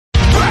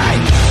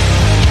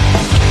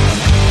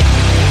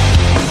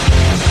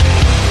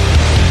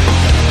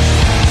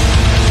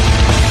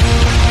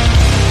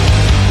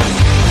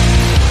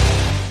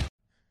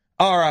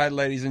right,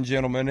 ladies and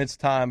gentlemen, it's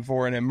time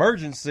for an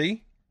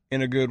emergency,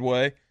 in a good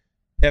way,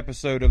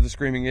 episode of the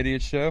Screaming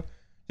Idiot Show.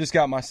 Just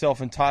got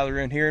myself and Tyler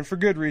in here, and for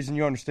good reason.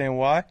 You understand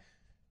why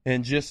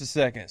in just a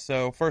second.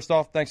 So first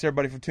off, thanks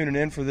everybody for tuning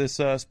in for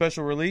this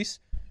special release.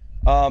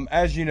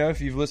 As you know, if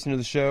you've listened to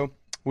the show,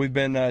 we've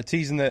been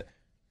teasing that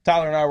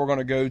Tyler and I were going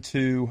to go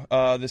to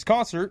this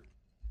concert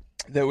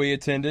that we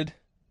attended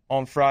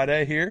on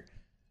Friday here.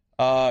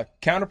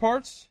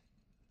 Counterparts,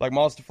 like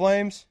Moths to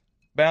Flames,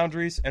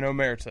 Boundaries, and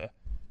Omerta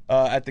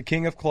at the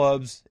King of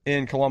Clubs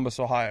in Columbus,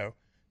 Ohio.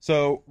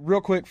 So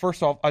real quick,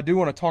 first off, I do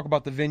want to talk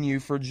about the venue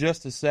for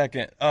just a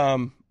second.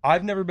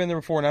 I've never been there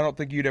before, and I don't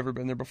think you'd ever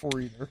been there before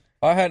either.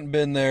 I hadn't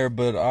been there,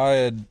 but I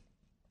had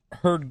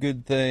heard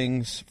good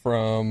things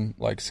from,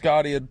 like,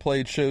 Scotty had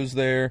played shows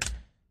there,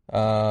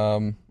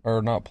 or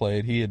not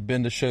played. He had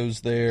been to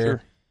shows there.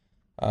 Sure.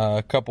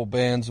 A couple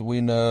bands that we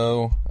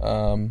know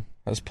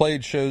has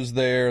played shows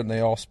there, and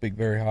they all speak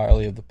very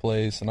highly of the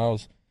place. And I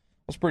was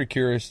pretty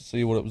curious to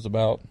see what it was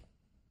about.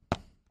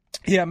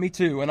 Yeah, me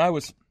too. And I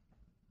was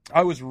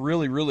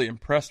really, really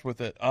impressed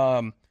with it.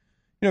 I've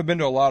been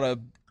to a lot of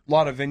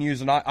venues,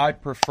 and I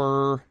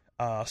prefer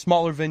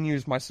smaller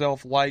venues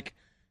myself, like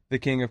the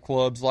King of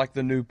Clubs, like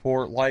the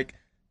Newport, like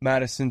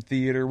Madison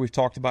Theater. We've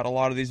talked about a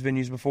lot of these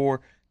venues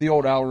before. The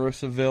old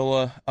Alrosa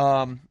Villa.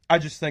 I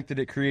just think that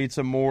it creates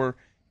a more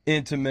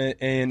intimate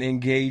and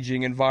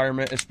engaging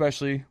environment,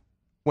 especially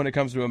when it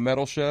comes to a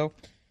metal show.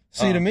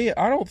 See, to me,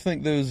 I don't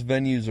think those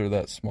venues are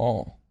that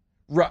small.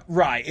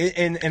 Right.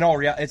 In all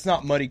reality, it's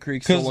not Muddy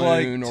Creek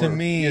Saloon. Because, like, to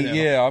me,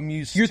 I'm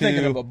used to... You're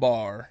thinking of a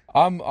bar.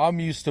 I'm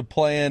used to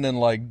playing in,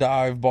 like,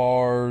 dive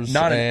bars.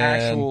 Not an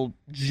actual,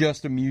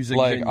 just a music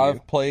venue.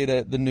 I've played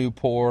at the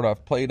Newport.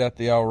 I've played at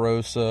the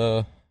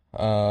Alrosa.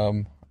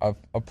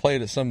 I've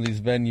played at some of these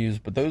venues,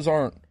 but those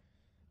aren't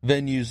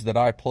venues that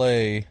I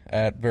play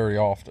at very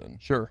often.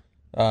 Sure.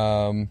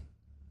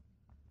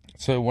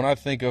 So when I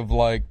think of,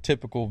 like,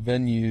 typical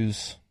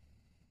venues...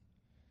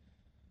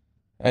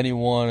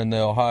 Anyone in the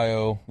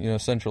Ohio,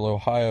 Central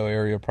Ohio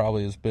area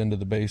probably has been to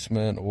the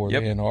Basement or the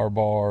A&R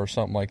Bar or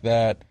something like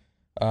that.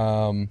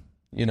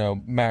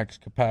 Max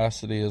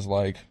capacity is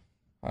like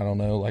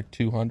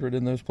 200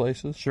 in those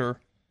places. Sure.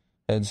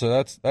 And so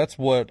that's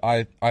what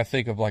I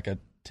think of like a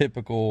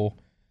typical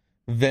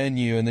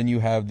venue. And then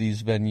you have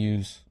these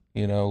venues,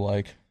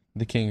 like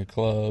the King of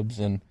Clubs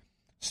and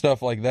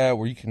stuff like that,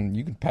 where you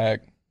can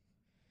pack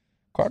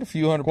quite a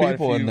few hundred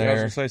people in there. I was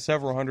going to say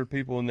several hundred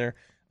people in there.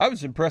 I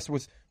was impressed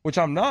with, which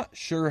I'm not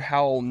sure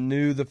how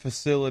new the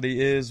facility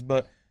is,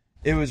 but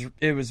it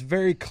was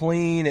very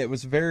clean. It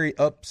was very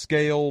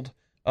upscaled.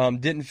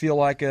 Didn't feel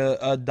like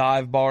a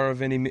dive bar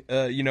of any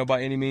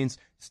by any means.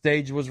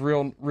 Stage was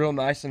real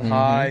nice and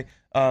high.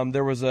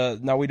 There was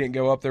we didn't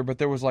go up there, but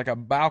there was like a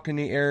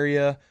balcony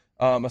area,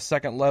 a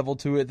second level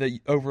to it that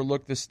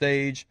overlooked the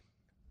stage.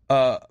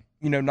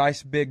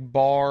 Nice big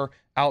bar,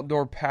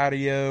 outdoor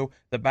patio.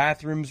 The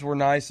bathrooms were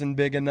nice and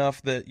big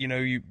enough that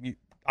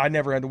I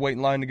never had to wait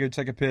in line to go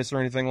take a piss or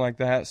anything like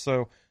that.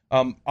 So,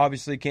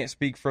 obviously can't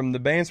speak from the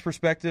band's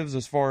perspectives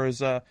as far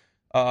as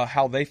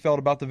how they felt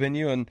about the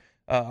venue. And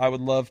I would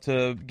love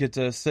to get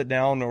to sit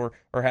down or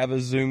have a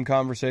Zoom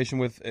conversation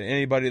with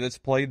anybody that's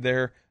played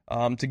there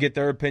to get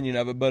their opinion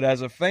of it. But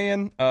as a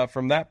fan,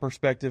 from that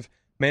perspective,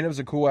 man, it was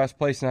a cool-ass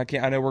place. And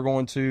I know we're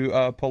going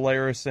to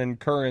Polaris and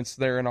Currents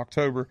there in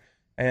October,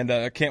 and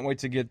I can't wait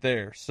to get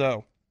there.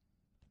 So,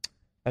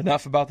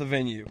 enough about the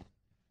venue.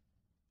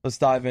 Let's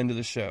dive into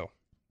the show.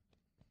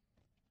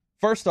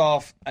 First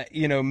off,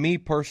 me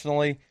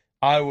personally,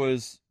 I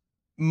was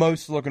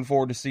most looking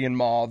forward to seeing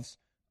Moths.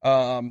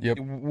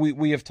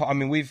 We've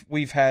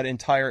had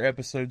entire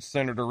episodes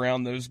centered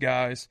around those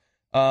guys,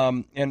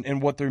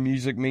 and what their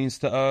music means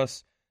to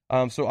us.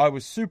 So I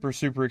was super,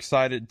 super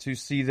excited to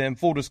see them.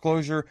 Full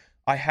disclosure,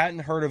 I hadn't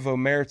heard of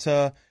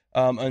Omerta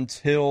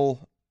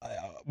until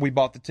we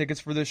bought the tickets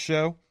for this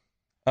show.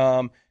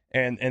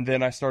 And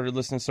then I started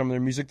listening to some of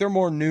their music. They're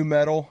more new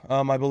metal,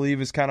 I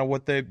believe, is kind of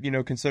what they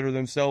consider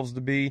themselves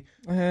to be.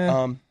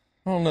 I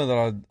don't know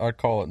that I'd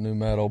call it new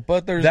metal,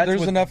 but there's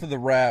enough of the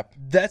rap.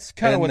 That's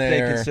kind of what they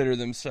consider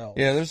themselves.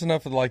 Yeah, there's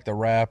enough of like the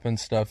rap and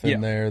stuff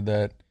in there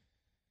that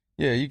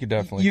you could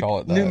definitely call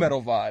it that. New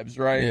metal vibes,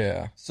 right?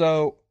 Yeah.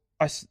 So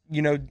I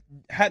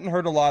hadn't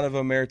heard a lot of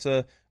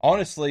Omerta.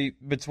 Honestly,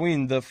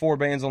 between the four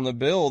bands on the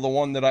bill, the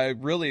one that I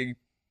really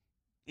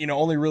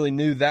only really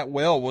knew that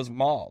well was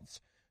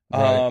Moths.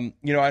 Right.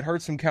 I'd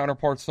heard some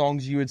Counterpart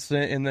songs you had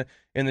sent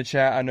in the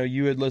chat. I know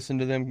you had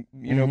listened to them,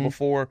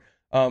 before.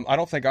 I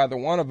don't think either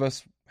one of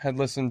us had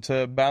listened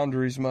to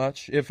Boundaries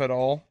much, if at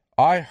all.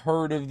 I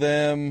heard of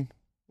them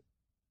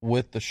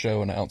with the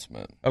show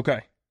announcement.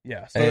 Okay.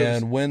 Yeah. So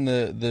when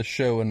the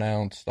show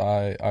announced,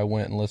 I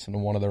went and listened to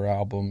one of their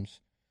albums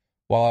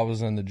while I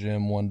was in the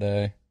gym one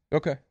day.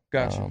 Okay.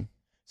 Gotcha.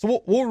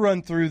 So we'll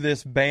run through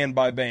this band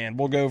by band.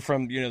 We'll go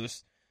from,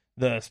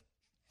 the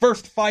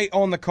first fight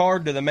on the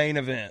card to the main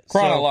event.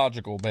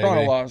 Chronological, baby.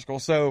 Chronological.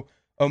 So,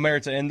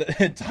 Omerta,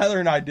 and Tyler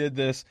and I did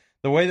this.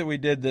 The way that we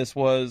did this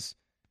was,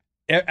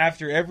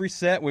 after every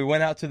set, we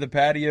went out to the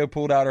patio,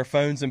 pulled out our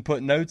phones, and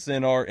put notes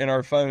in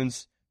our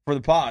phones for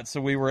the pod,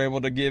 so we were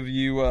able to give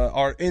you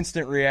our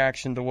instant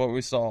reaction to what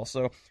we saw.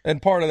 So,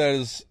 and part of that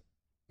is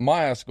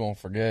my ass gonna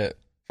forget.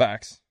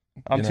 Facts.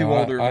 I'm too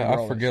old to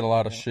remember. I forget a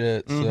lot of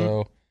shit,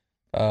 so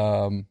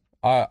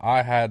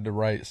I had to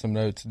write some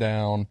notes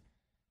down,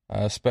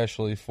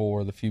 especially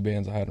for the few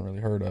bands I hadn't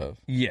really heard of.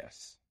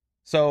 Yes.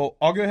 So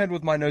I'll go ahead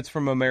with my notes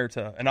from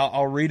Omerta, and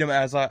I'll read them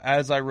as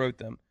I wrote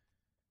them.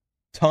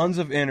 Tons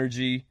of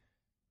energy.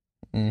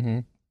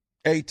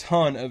 A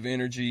ton of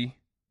energy.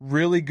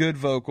 Really good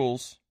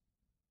vocals.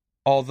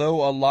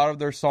 Although a lot of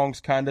their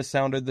songs kind of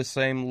sounded the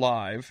same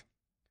live,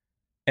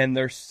 and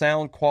their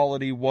sound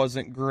quality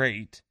wasn't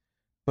great,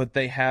 but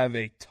they have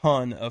a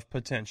ton of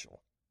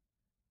potential.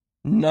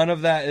 None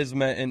of that is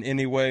meant in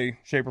any way,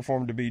 shape, or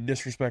form to be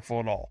disrespectful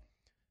at all.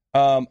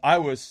 I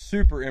was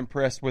super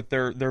impressed with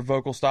their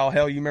vocal style.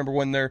 Hell, you remember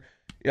when their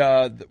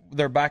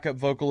backup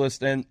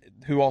vocalist, and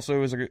who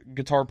also is a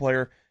guitar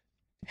player,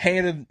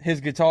 handed his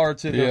guitar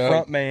to the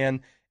front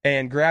man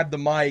and grabbed the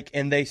mic,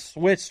 and they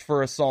switched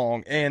for a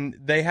song. And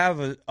they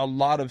have a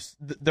lot of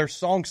their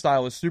song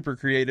style is super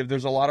creative.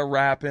 There's a lot of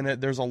rap in it.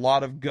 There's a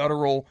lot of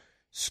guttural,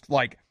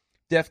 like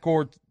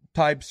deathcore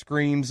type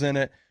screams in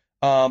it.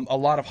 A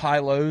lot of high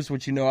lows,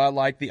 which I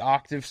like the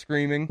octave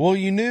screaming. Well,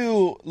 you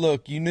knew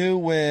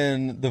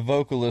when the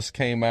vocalist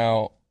came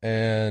out,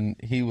 and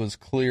he was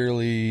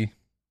clearly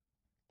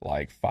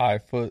like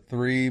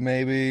 5'3",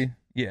 maybe.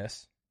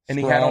 Yes. And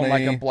he had on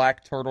like a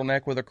black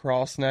turtleneck with a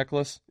cross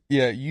necklace.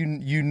 Yeah, you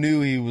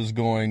knew he was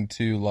going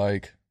to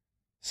like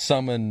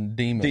summon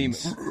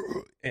demons.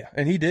 Yeah,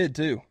 and he did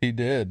too. He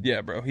did.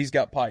 Yeah, bro. He's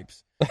got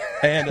pipes.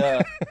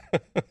 And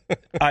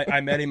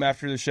I met him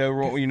after the show.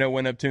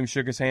 Went up to him,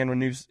 shook his hand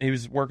when he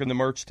was working the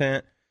merch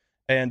tent,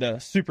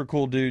 and super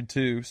cool dude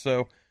too.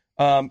 So,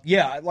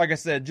 like I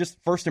said, just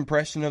first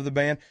impression of the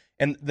band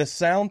and the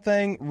sound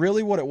thing.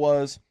 Really, what it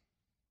was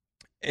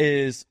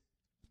is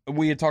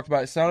we had talked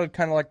about. It sounded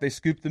kind of like they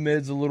scooped the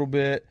mids a little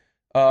bit.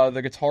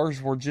 The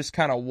guitars were just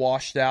kind of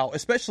washed out.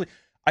 Especially,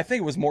 I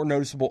think it was more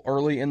noticeable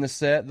early in the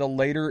set. The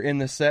later in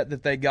the set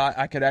that they got,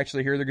 I could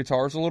actually hear the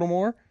guitars a little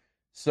more.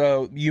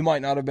 So you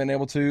might not have been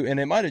able to, and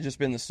it might have just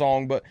been the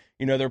song, but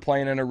they're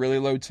playing in a really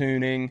low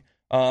tuning.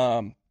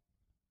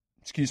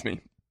 Excuse me.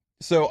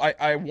 So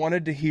I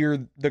wanted to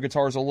hear the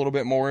guitars a little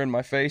bit more in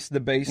my face. The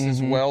bass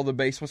as well. The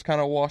bass was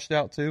kind of washed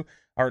out too.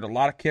 I heard a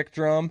lot of kick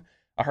drum.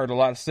 I heard a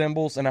lot of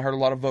cymbals, and I heard a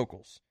lot of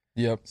vocals.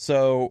 Yep.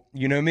 So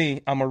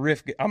me, I'm a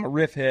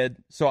riff head.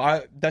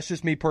 So that's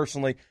just me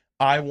personally.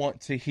 I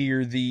want to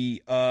hear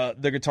the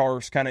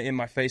guitars kind of in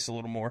my face a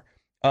little more.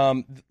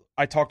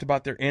 I talked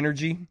about their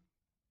energy.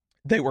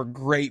 They were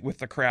great with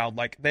the crowd.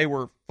 Like, they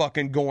were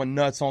fucking going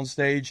nuts on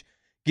stage,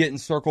 getting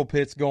circle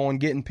pits going,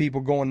 getting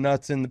people going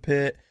nuts in the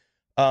pit.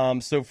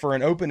 So for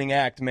an opening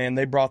act, man,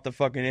 they brought the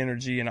fucking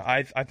energy, and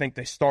I think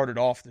they started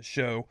off the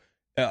show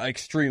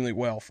extremely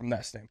well from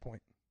that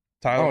standpoint.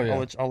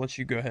 Tyler, I'll let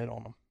you go ahead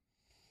on them.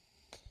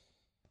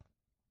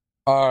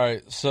 All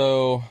right,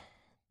 so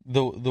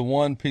the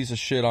one piece of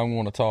shit I'm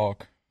going to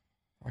talk,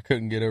 I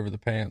couldn't get over the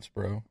pants,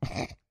 bro.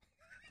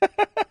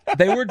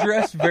 They were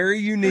dressed very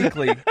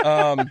uniquely.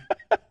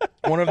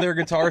 One of their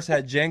guitarists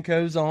had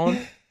Jenkos on.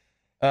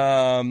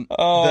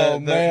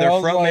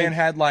 Their front man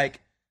had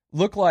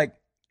looked like.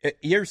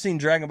 You ever seen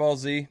Dragon Ball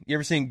Z? You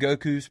ever seen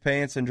Goku's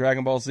pants in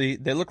Dragon Ball Z?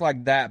 They looked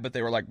like that, but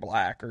they were like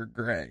black or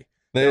gray.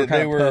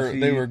 They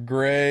were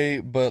gray,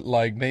 but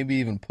like maybe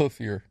even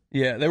puffier.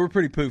 Yeah, they were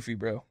pretty poofy,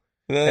 bro.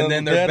 And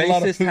then their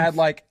bassist had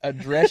like a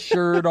dress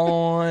shirt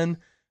on.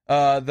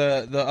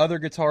 The other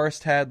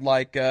guitarist had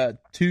like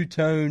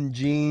two-tone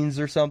jeans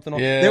or something on.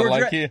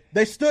 Yeah,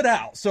 they stood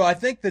out. So I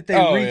think that they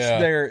reached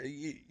their,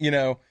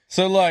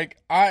 So like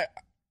I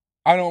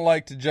don't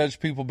like to judge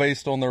people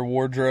based on their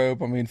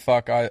wardrobe. I mean,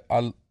 fuck,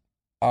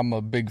 I'm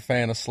a big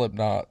fan of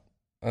Slipknot,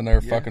 and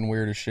they're fucking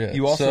weird as shit.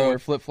 You also wear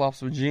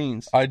flip-flops with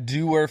jeans. I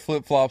do wear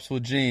flip-flops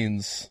with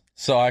jeans,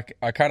 so I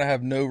kind of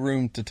have no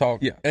room to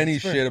talk any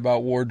shit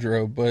about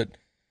wardrobe, but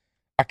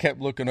I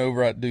kept looking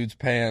over at dude's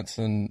pants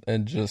and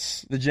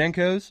just... The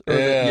Jenkos?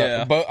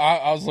 But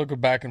I was looking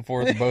back and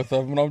forth at both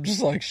of them, and I'm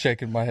just like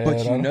shaking my head.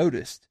 But you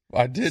noticed.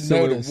 I did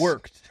notice. It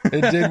worked.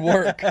 It did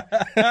work.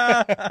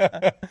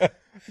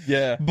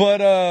 Yeah.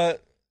 But,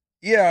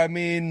 I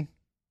mean,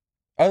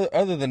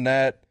 other than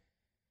that,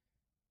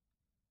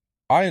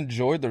 I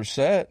enjoyed their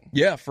set.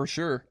 Yeah, for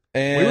sure.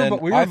 And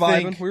we were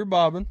vibing. We were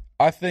bobbing.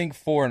 I think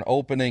for an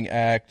opening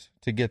act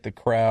to get the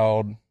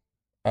crowd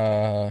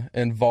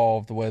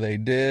involved the way they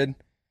did,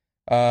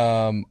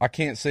 I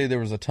can't say there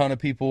was a ton of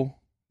people,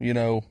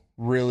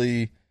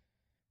 really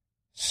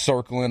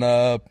circling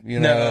up,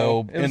 in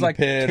the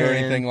pit 10, or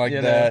anything like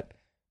that.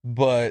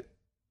 But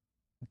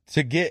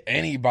to get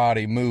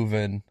anybody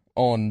moving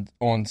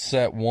on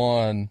set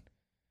one,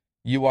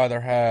 you either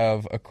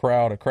have a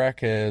crowd of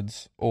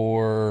crackheads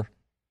or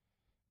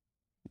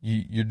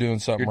you're doing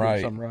something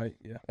right. Something right,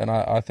 yeah. And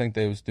I think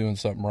they was doing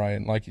something right.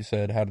 And like you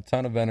said, had a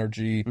ton of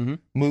energy,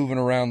 moving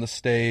around the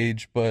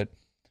stage, but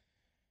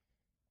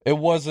it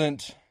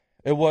wasn't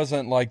it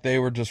wasn't like they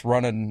were just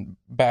running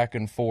back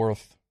and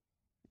forth.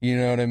 You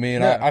know what I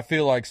mean? Yeah. I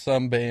feel like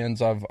some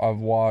bands I've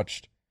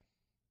watched,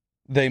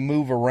 they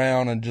move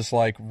around and just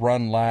like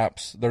run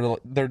laps.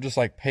 They're just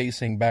like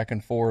pacing back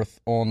and forth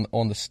on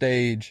the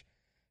stage,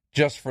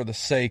 just for the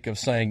sake of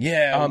saying,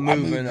 "Yeah, I'm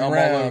moving, I'm all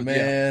around, over,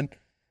 man.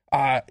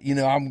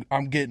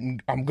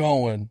 I'm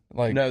going."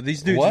 Like, No,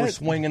 these dudes what? were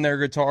swinging their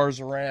guitars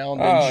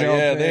around Oh and jumping.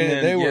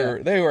 yeah,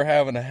 and, they were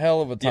having a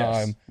hell of a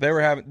Yes. time. They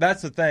were having.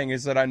 That's the thing,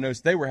 is that I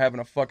noticed they were having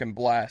a fucking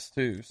blast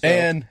too. So.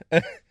 And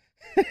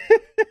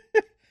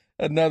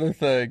another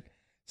thing,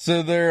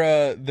 so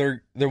they're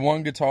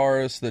one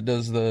guitarist that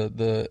does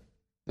the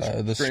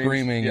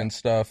screaming yeah. and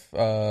stuff,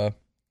 kind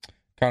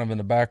of in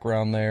the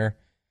background there.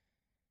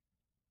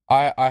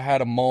 I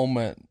had a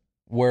moment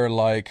where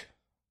like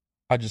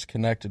I just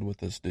connected with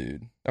this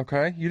dude.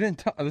 Okay, you didn't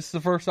tell. This is the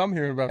first I'm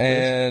hearing about this.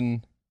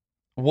 And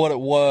what it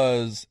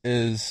was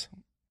is,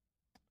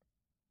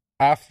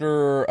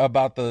 after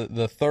about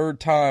the third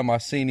time I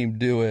seen him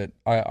do it,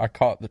 I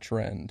caught the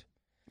trend.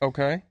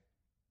 Okay.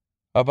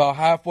 About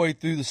halfway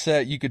through the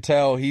set, you could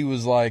tell he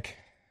was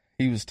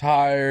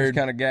tired,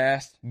 Kind of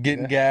gassed.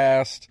 getting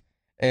gassed.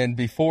 And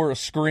before a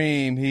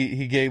scream,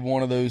 he gave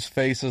one of those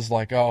faces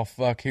like, "Oh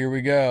fuck, here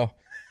we go."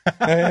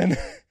 And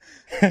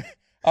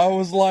I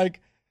was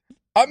like,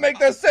 I make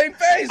that same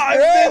face, bro.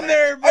 I've been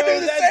there, bro. I do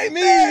the That's same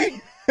me.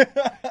 thing.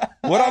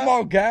 When I'm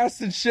all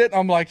gassed and shit,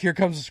 I'm like, here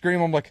comes the scream.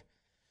 I'm like,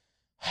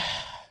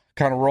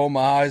 kind of roll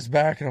my eyes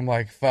back, and I'm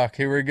like, fuck,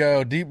 here we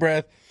go. Deep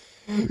breath.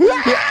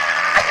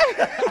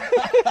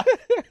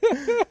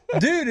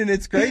 Dude, and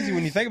it's crazy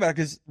when you think about it,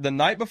 because the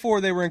night before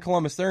they were in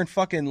Columbus, they're in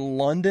fucking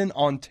London,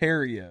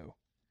 Ontario.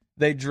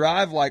 They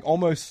drive like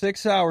almost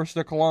 6 hours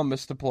to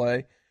Columbus to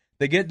play.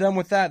 They get done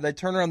with that. They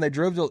turn around. They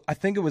drove to, I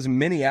think it was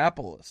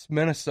Minneapolis,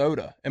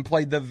 Minnesota, and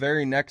played the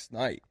very next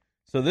night.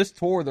 So this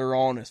tour they're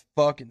on is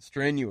fucking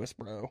strenuous,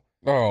 bro.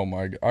 Oh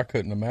my God, I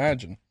couldn't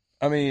imagine.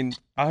 I mean,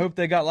 I hope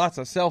they got lots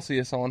of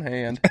Celsius on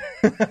hand.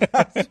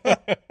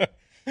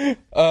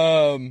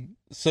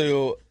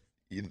 So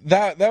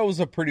that was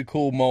a pretty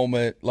cool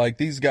moment. Like,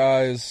 these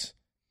guys,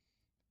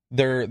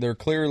 they're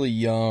clearly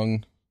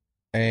young,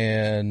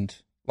 and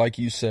like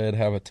you said,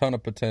 have a ton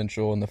of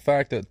potential. And the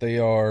fact that they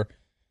are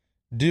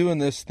doing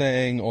this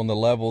thing on the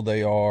level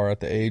they are at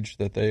the age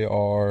that they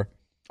are,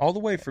 All the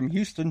way from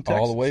Houston, Texas.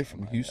 all the way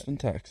from Houston,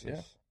 Texas.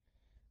 Yeah.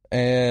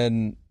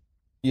 And,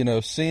 you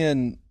know,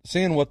 seeing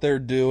what they're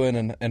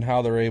doing and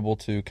how they're able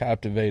to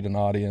captivate an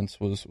audience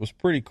was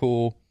pretty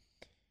cool.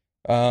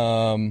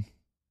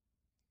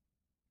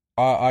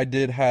 I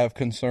did have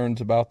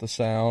concerns about the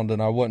sound,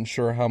 and I wasn't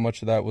sure how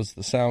much of that was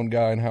the sound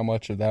guy and how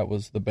much of that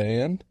was the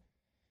band.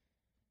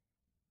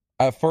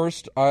 At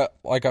first,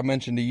 like I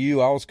mentioned to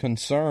you, I was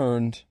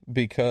concerned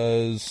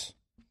because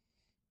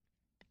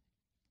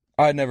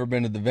I'd never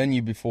been to the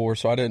venue before,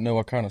 so I didn't know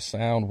what kind of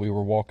sound we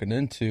were walking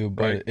into.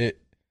 But Right.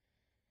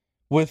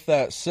 With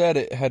that said,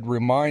 it had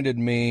reminded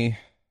me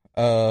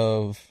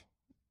of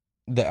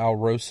the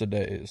Alrosa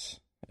days,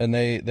 and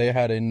they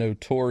had a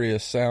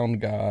notorious sound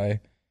guy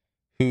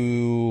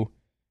who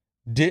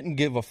didn't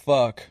give a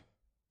fuck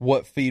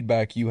what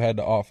feedback you had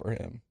to offer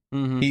him.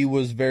 Mm-hmm. He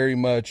was very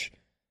much,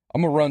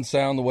 I'm going to run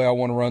sound the way I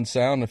want to run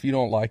sound. If you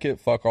don't like it,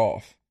 fuck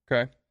off.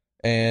 Okay.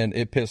 And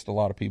it pissed a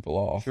lot of people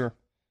off. Sure.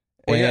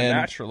 Well, yeah, And,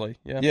 naturally.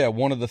 Yeah. yeah,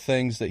 one of the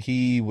things that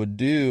he would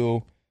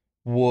do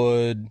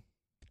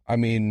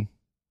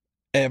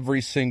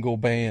every single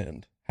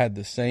band had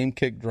the same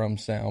kick drum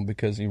sound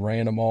because he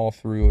ran them all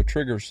through a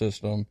trigger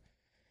system,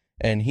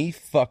 and he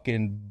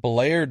fucking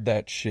blared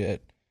that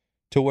shit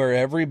to where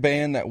every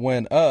band that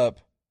went up,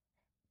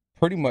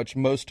 pretty much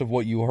most of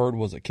what you heard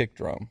was a kick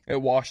drum.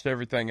 It washed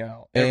everything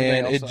out.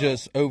 And it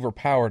just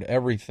overpowered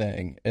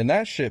everything. And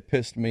that shit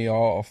pissed me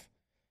off,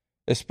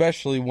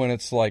 especially when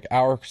it's like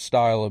our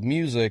style of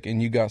music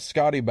and you got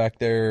Scotty back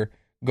there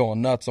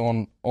going nuts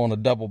on a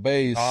double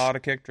bass. A lot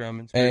of kick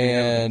drum.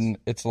 And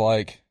it's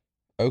like,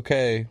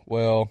 okay,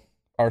 well,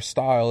 our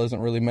style isn't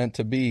really meant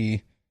to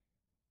be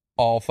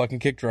all fucking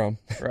kick drum.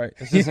 Right.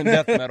 This isn't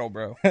death metal,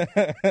 bro.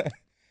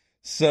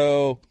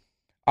 So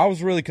I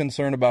was really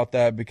concerned about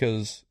that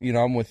because, you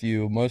know, I'm with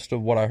you. Most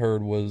of what I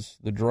heard was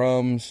the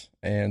drums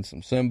and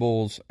some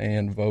cymbals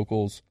and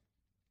vocals.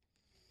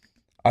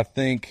 I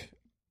think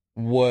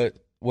what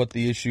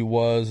the issue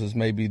was is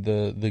maybe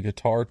the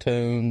guitar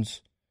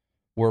tones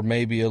were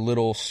maybe a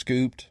little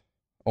scooped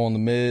on the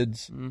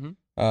mids.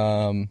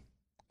 Mm-hmm.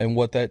 And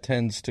what that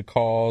tends to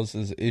cause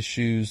is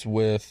issues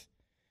with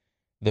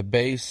the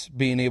bass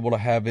being able to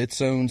have its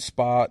own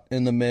spot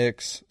in the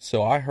mix.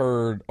 So I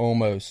heard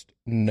almost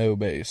no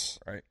bass.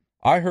 Right.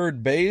 I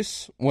heard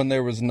bass when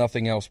there was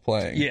nothing else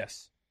playing.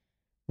 Yes.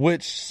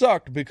 Which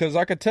sucked because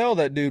I could tell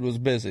that dude was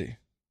busy.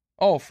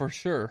 Oh, for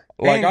sure.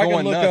 Like, And I going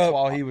could look nuts up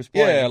while he was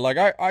playing. Yeah, like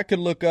I could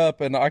look up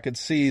and I could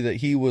see that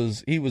he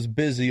was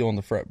busy on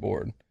the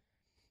fretboard.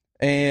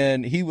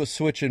 And he was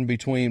switching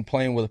between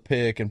playing with a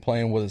pick and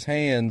playing with his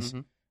hands,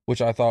 Mm-hmm.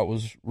 which I thought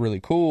was really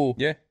cool.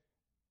 Yeah.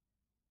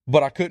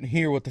 but I couldn't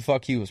hear what the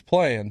fuck he was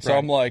playing. So Right.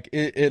 I'm like,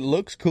 it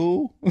looks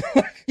cool.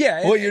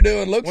 Yeah, What you're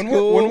doing looks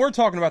cool. When we're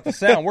talking about the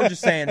sound, we're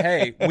just saying,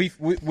 hey,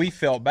 we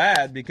felt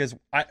bad because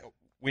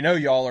we know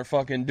y'all are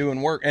fucking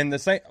doing work, and the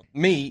same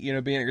me,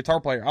 being a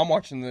guitar player, I'm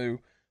watching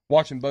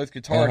both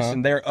guitarists,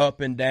 and they're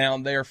up and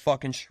down, they're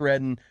fucking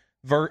shredding.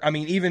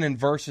 Even in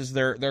verses,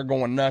 they're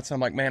going nuts. I'm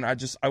like, man,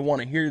 I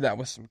want to hear that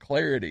with some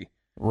clarity,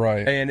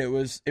 right? And it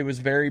was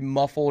very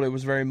muffled, it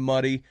was very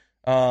muddy.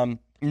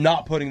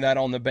 Not putting that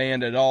on the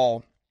band at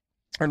all,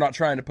 or not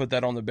trying to put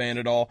that on the band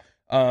at all.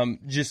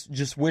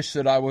 Just wish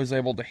that I was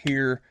able to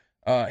hear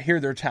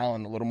their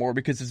talent a little more,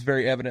 because it's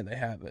very evident they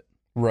have it.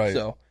 Right.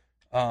 So,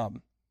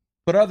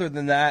 but other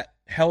than that,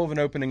 hell of an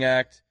opening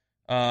act.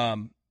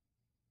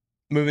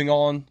 Moving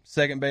on,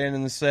 second band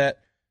in the set,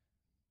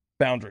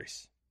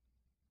 Boundaries.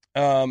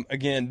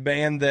 Again,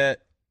 band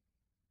that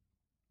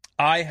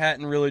I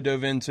hadn't really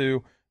dove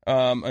into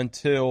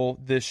until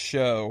this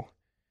show,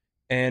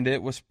 and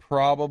it was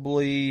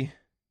probably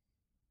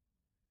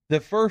the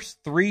first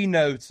 3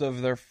 notes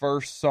of their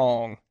first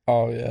song.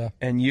 Oh yeah.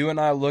 And you and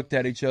I looked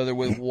at each other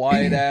with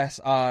wide ass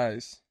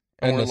eyes,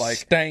 and we're a like,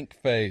 stank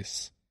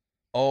face.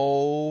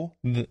 "Oh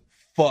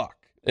fuck!"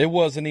 It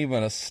wasn't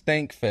even a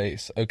stank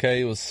face.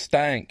 Okay, it was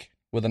stank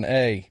with an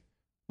A.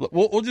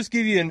 We'll just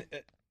give you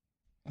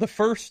the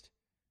first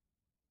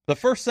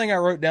thing I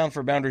wrote down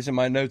for Boundaries in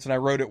my notes, and I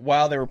wrote it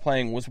while they were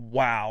playing, was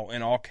 "wow"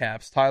 in all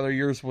caps. Tyler,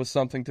 yours was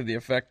something to the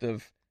effect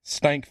of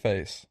stank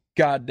face.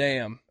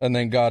 "Goddamn." And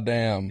then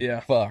goddamn. Yeah.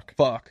 Fuck.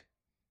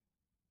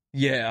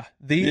 Yeah.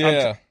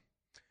 Yeah.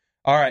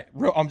 All right.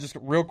 I'm just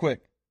real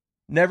quick.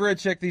 Never had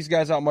checked these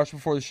guys out much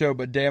before the show,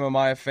 but damn, am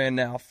I a fan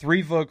now.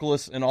 3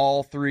 vocalists, and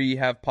all 3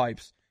 have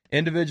pipes.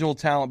 Individual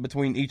talent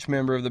between each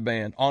member of the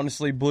band.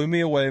 Honestly, blew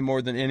me away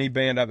more than any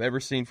band I've ever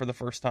seen for the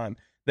first time.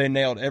 They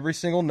nailed every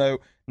single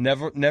note,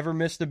 never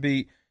missed a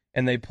beat,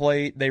 and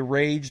they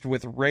raged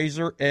with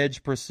razor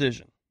edge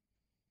precision.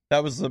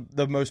 That was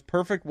the most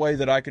perfect way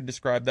that I could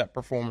describe that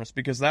performance,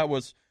 because that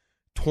was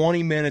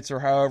 20 minutes or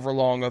however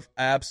long of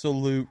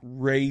absolute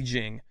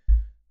raging,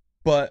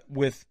 but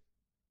with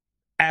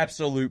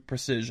absolute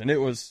precision. It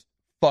was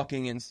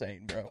fucking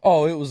insane, bro.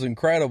 Oh, it was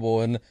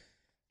incredible. And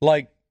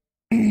like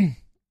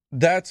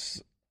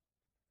that's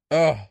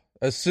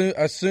as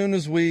soon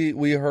as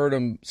we heard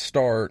them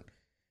start,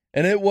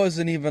 and it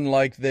wasn't even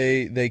like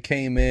they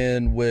came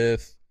in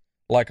with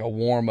like a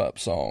warm-up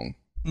song.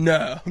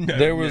 No,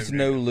 there was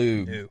no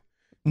lube.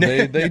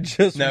 No. They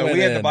just no. went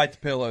We had in. to bite the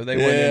pillow. They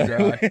went in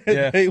dry.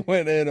 Yeah, they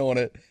went in on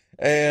it,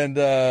 and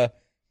the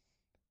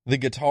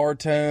guitar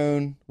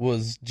tone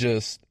was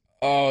just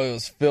it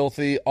was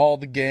filthy. All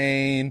the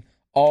gain,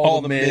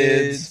 all the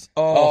mids.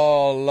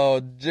 Oh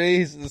Lord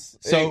Jesus!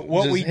 So it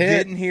what just we hit.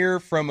 didn't hear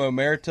from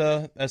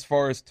Omerta as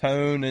far as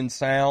tone and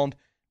sound,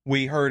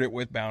 we heard it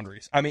with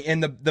Boundaries. I mean,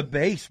 and the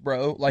bass,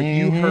 bro. Like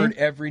you heard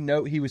every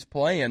note he was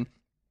playing,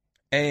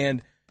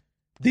 and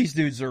these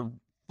dudes are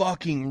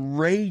fucking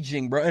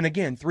raging, bro. And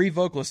again, 3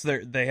 vocalists.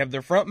 They have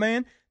their front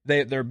man,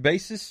 their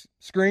bassist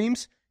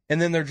screams, and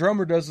then their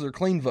drummer does their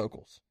clean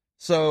vocals.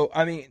 So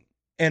I mean,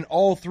 and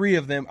all 3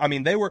 of them. I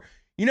mean, they were.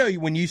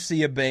 When you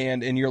see a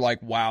band and you're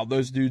like, wow,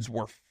 those dudes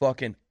were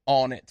fucking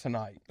on it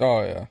tonight.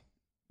 Oh yeah,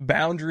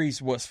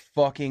 Boundaries was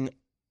fucking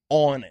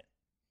on it.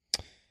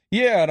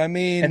 Yeah, and I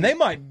mean, and they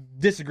might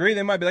disagree.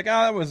 They might be like,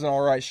 that was an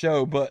all right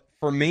show. But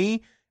for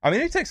me, I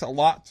mean, it takes a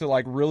lot to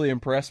like really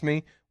impress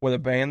me with a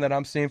band that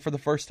I'm seeing for the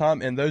first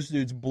time, and those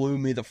dudes blew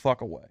me the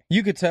fuck away.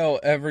 You could tell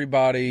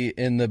everybody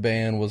in the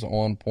band was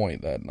on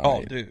point that night.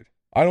 Oh, dude.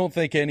 I don't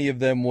think any of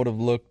them would have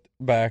looked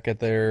back at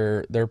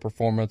their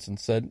performance and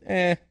said,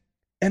 eh.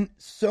 And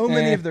so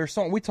many of their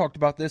songs, we talked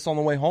about this on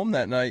the way home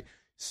that night,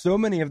 so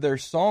many of their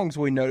songs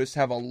we noticed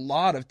have a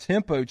lot of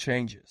tempo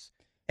changes.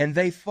 And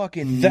they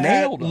fucking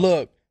nailed them.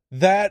 Look,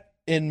 that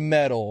in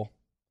metal,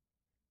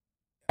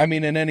 I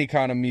mean, in any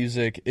kind of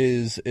music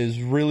is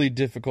really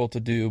difficult to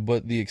do,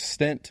 but the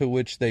extent to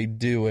which they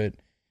do it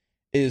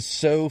is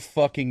so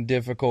fucking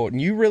difficult.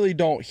 And you really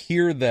don't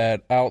hear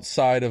that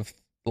outside of,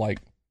 like,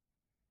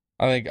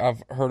 I think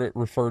I've heard it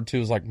referred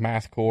to as, like,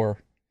 mathcore,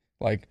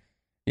 like,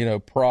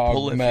 prog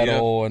Polyphia,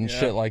 metal and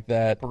shit like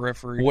that.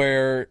 Periphery.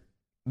 Where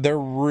they're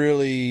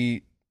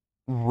really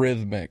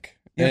rhythmic.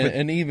 Yeah,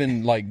 and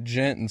even like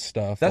gent and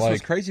stuff. That's like,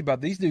 what's crazy about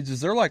these dudes is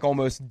they're like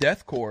almost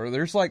deathcore.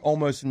 There's like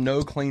almost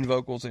no clean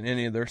vocals in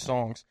any of their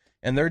songs,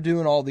 and they're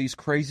doing all these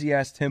crazy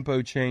ass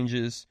tempo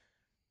changes,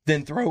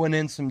 then throwing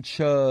in some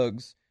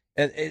chugs,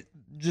 and it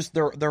just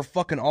they're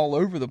fucking all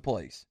over the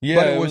place. Yeah,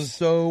 but it was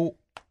so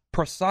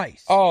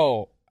precise.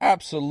 Oh,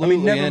 absolutely. I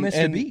mean, never missed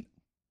a beat.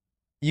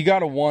 You got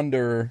to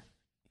wonder,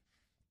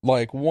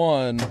 like,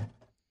 one,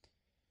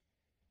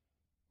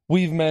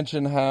 we've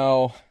mentioned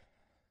how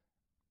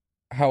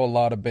a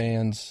lot of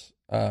bands,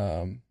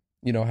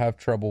 have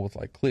trouble with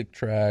like click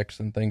tracks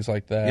and things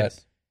like that.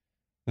 Yes.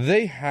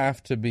 They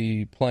have to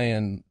be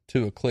playing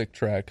to a click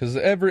track because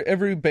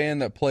every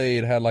band that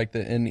played had like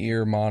the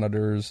in-ear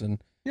monitors and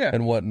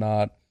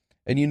whatnot,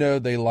 and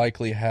they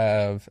likely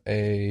have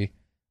a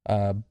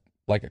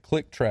like a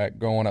click track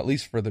going, at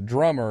least for the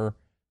drummer,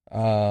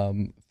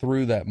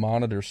 through that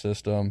monitor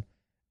system.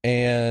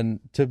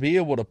 And to be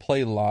able to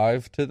play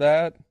live to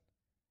that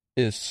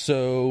is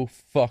so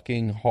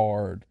fucking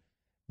hard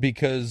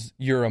because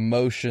your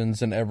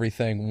emotions and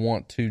everything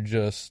want to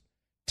just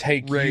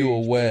take you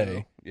away.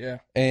 Bro. Yeah.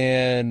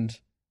 And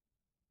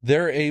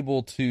they're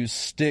able to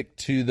stick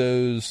to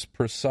those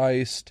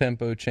precise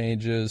tempo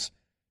changes,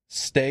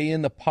 stay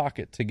in the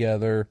pocket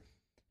together,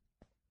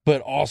 but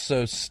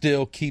also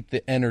still keep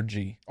the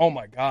energy. Oh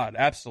my God,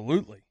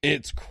 absolutely.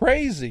 It's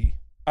crazy.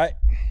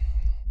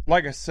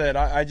 Like I said,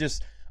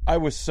 I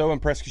was so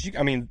impressed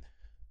because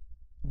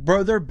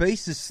bro, their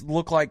bassists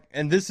look like,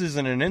 and this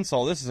isn't an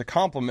insult, this is a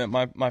compliment,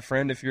 my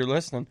friend, if you're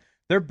listening.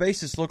 Their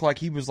bassist looked like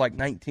he was like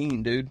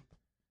 19, dude.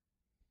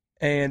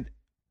 And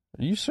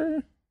are you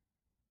sure?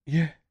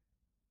 Yeah.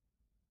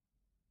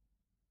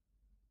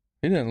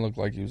 He didn't look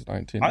like he was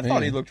 19. I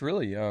thought he looked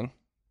really young.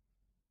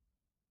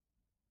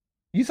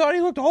 You thought he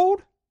looked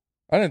old?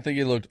 I didn't think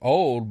he looked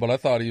old, but I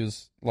thought he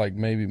was like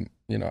maybe,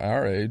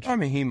 our age. I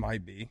mean, he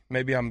might be.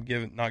 Maybe I'm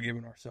not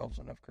giving ourselves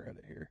enough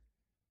credit here.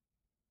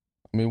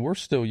 I mean, we're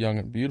still young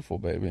and beautiful,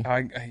 baby.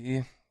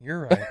 Yeah,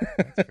 you're right.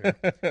 That's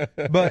fair.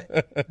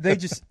 But they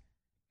just,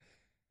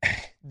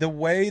 the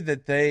way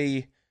that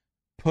they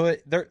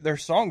put their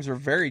songs are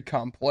very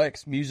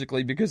complex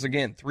musically because,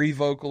 again, 3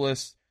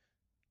 vocalists,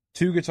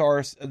 2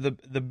 guitarists,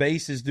 the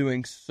bass is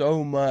doing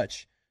so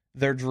much.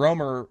 Their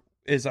drummer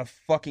is a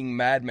fucking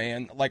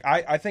madman. Like,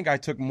 I think I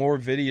took more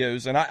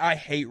videos, and I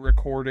hate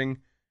recording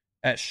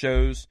at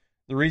shows.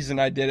 The reason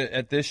I did it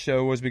at this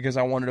show was because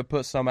I wanted to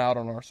put some out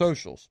on our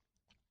socials.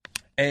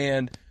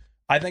 And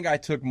I think I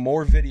took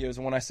more videos,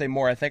 and when I say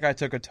more, I think I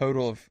took a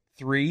total of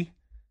 3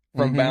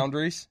 from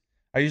Boundaries.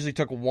 I usually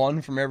took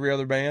 1 from every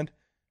other band,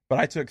 but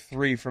I took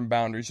 3 from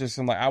Boundaries. Just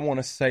I'm like, I want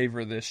to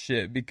savor this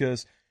shit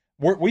because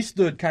we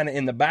stood kind of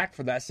in the back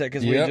for that set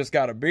because we just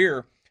got a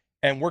beer,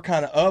 and we're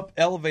kind of up,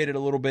 elevated a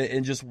little bit,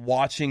 and just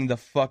watching the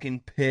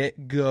fucking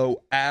pit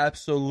go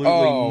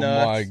absolutely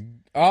nuts.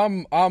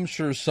 I'm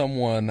sure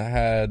someone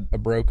had a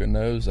broken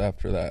nose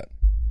after that.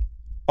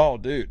 Oh,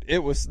 dude, it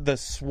was the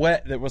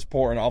sweat that was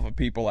pouring off of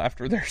people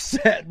after their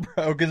set,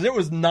 bro, because it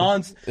was They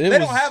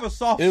don't have a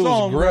soft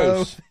song,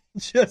 bro.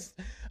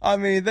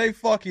 They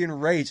fucking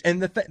rage.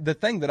 And the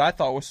thing that I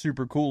thought was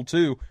super cool,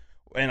 too,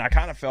 and I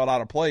kind of felt out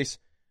of place,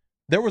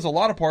 there was a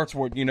lot of parts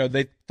where,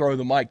 they throw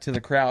the mic to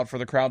the crowd for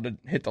the crowd to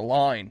hit the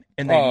line,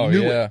 and they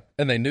knew it.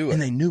 And they knew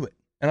it.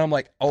 And I'm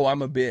like, oh,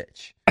 I'm a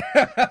bitch.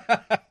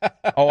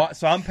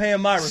 So I'm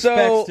paying my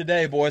respects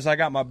today, boys. I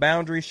got my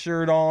Boundary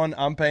shirt on.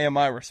 I'm paying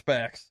my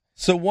respects.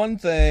 So one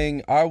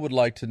thing I would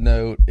like to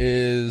note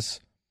is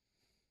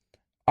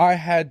I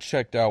had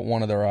checked out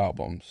one of their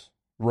albums,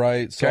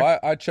 right? So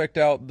I checked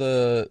out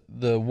the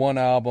one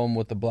album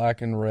with the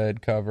black and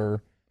red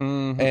cover,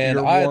 and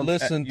I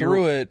listened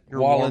through it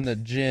while in the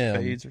gym.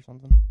 Fades or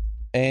something.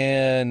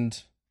 And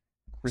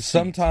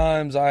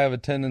sometimes I have a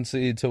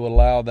tendency to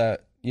allow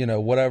that,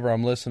 whatever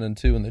I'm listening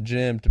to in the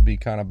gym to be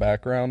kind of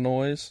background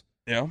noise.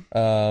 Yeah.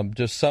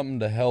 Just something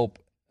to help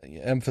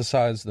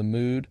emphasize the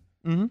mood.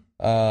 Mm-hmm.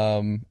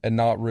 And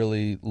not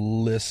really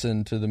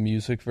listen to the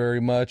music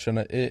very much. And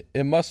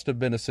it must have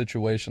been a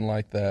situation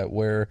like that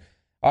where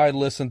I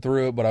listened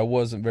through it, but I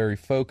wasn't very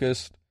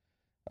focused.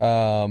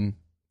 I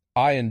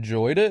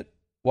enjoyed it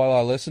while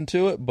I listened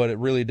to it, but it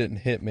really didn't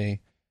hit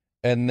me.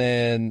 And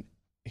then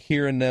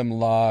hearing them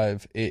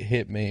live, it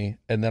hit me.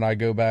 And then I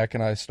go back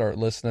and I start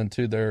listening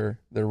to their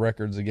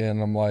records again.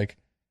 And I'm like,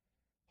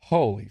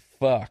 holy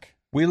fuck.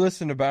 We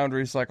listened to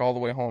Boundaries like all the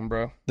way home,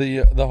 bro.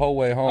 The whole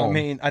way home. I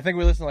mean, I think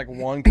we listened to like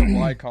one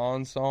Kabli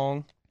Khan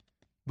song,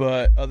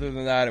 but other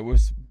than that, it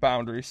was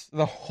Boundaries.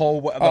 The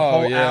whole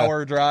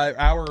hour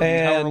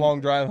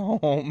long drive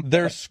home.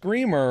 Their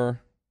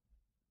screamer,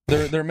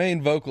 their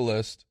main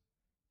vocalist,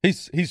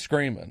 he's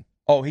screaming.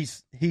 Oh,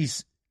 he's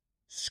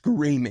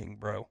screaming,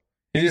 bro.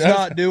 He's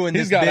not doing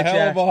this. He's got a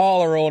hell of a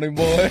holler on him,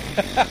 boy.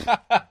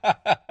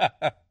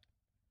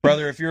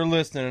 Brother, if you're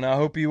listening, and I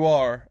hope you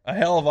are, a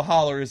hell of a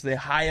holler is the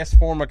highest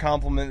form of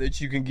compliment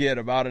that you can get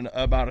about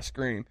a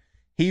scream.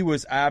 He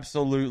was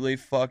absolutely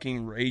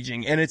fucking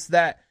raging. And it's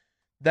that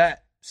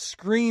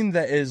scream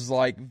that is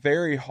like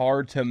very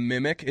hard to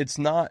mimic. It's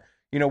not,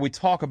 we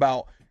talk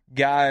about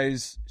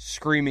guys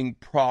screaming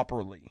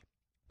properly.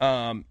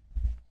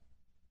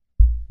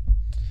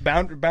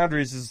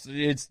 Boundaries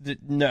is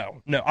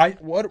no.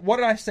 What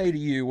did I say to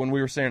you when we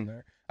were standing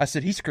there? I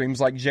said he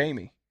screams like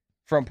Jamie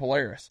from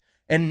Polaris.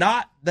 And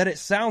not that it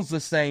sounds the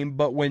same,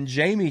 but when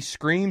Jamie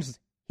screams,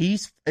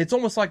 it's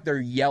almost like they're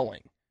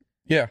yelling.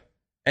 Yeah.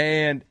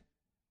 And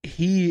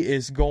he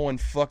is going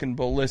fucking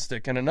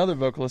ballistic. And another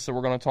vocalist that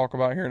we're going to talk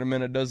about here in a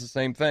minute does the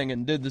same thing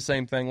and did the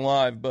same thing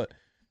live. But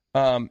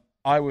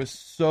I was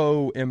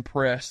so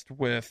impressed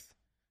with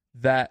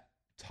that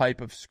type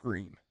of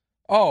scream.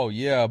 Oh,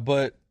 yeah.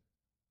 But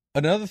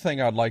another thing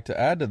I'd like to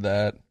add to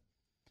that,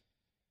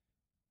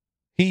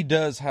 he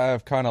does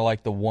have kind of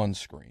like the one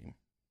scream.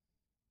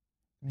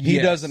 He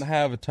doesn't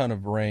have a ton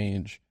of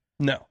range.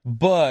 No.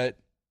 But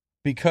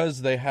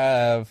because they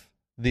have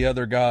the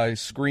other guy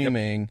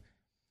screaming,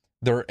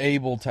 they're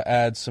able to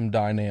add some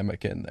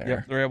dynamic in there.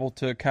 Yep, they're able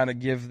to kind of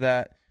give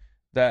that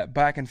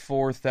back and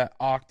forth, that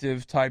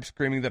octave type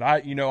screaming that I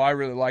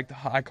really like.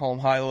 I call them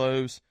high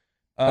lows.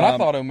 And I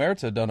thought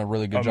Omerta done a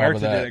really good job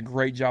of that. Omerta did a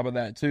great job of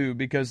that too,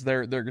 because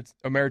their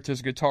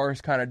Omerta's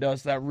guitarist kind of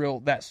does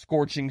that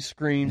scorching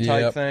scream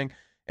type thing,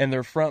 and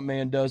their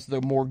frontman does the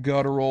more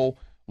guttural,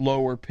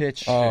 lower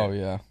pitch. Oh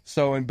yeah.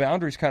 So in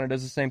Boundaries kind of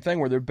does the same thing,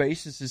 where their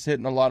bassist is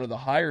hitting a lot of the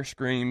higher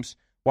screams,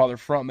 while their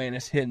frontman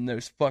is hitting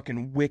those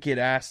fucking wicked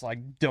ass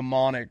like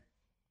demonic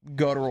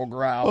guttural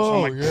growls.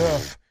 Oh I'm like, yeah.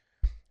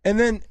 And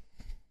then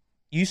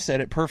you said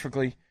it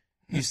perfectly.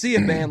 You see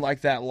a band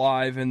like that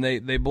live, and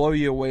they blow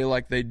you away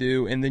like they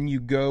do, and then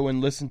you go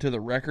and listen to the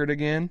record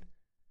again,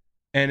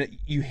 and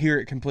you hear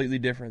it completely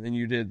different than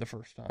you did the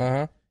first time.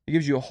 Uh-huh. It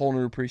gives you a whole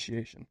new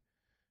appreciation.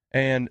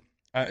 And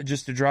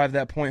just to drive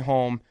that point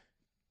home,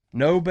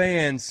 no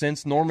band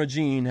since Norma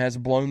Jean has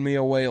blown me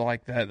away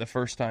like that the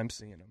first time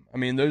seeing them. I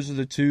mean, those are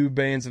the two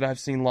bands that I've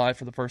seen live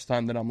for the first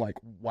time that I'm like,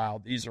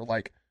 wow, these are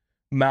like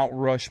Mount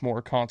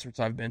Rushmore concerts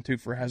I've been to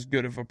for as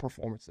good of a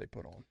performance they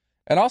put on.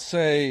 And I'll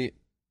say,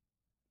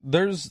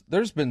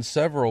 there's been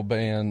several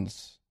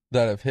bands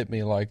that have hit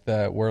me like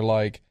that, where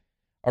like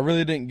I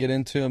really didn't get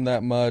into them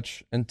that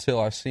much until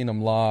I seen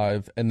them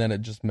live, and then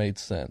it just made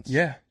sense.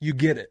 Yeah, you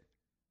get it.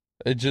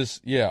 It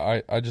just,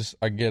 yeah,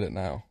 I get it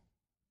now.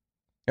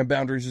 And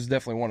Boundaries is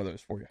definitely one of those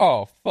for you.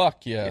 Oh,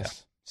 fuck yes.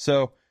 Yeah.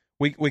 So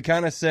we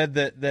kind of said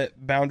that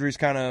Boundaries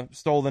kind of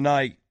stole the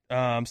night,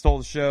 stole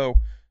the show,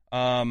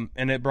 and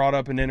it brought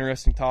up an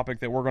interesting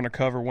topic that we're going to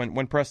cover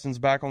when Preston's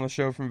back on the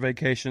show from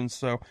vacation.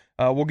 So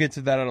we'll get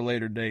to that at a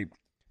later date.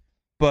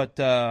 But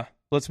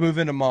let's move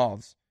into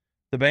Moths,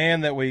 the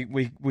band that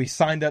we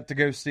signed up to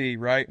go see,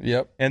 right?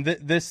 Yep. And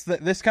this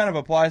kind of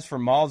applies for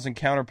Moths and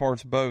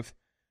Counterparts both.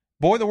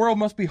 Boy, the world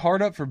must be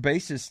hard up for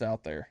bassists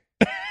out there.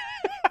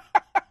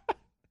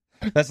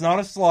 That's not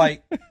a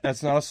slight.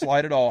 That's not a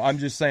slight at all. I'm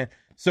just saying.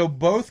 So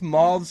both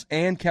Moths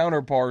and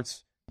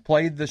Counterparts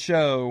played the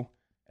show,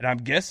 and I'm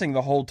guessing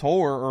the whole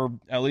tour, or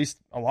at least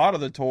a lot of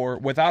the tour,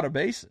 without a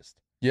bassist.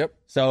 Yep.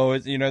 So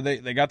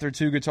they got their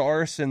two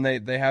guitarists, and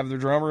they have their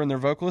drummer and their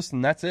vocalist,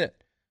 and that's it.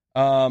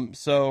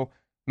 So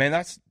man,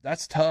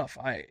 that's tough.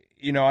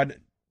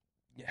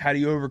 How do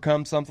you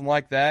overcome something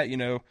like that?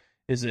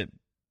 Is it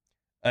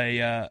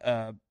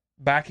a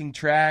backing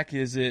track?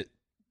 Is it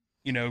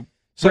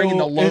bringing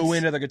the low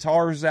end of the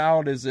guitars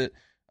out? Is it?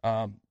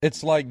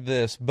 It's like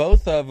this.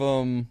 Both of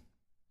them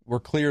were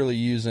clearly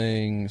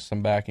using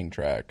some backing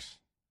tracks.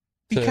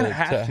 You kind of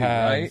have to,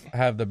 right?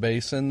 Have the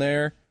bass in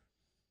there.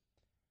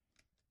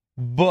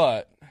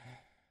 But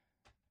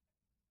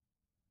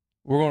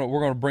we're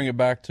gonna bring it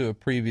back to a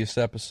previous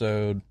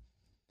episode.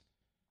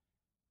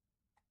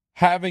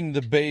 Having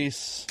the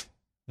bass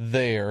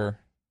there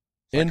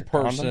in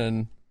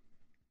person,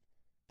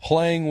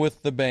 playing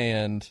with the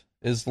band,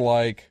 is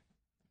like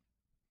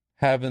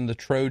having the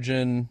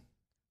Trojan,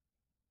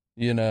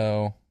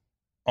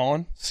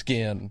 on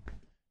skin.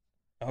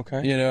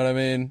 Okay. You know what I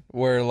mean?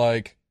 Where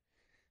like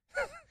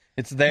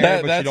it's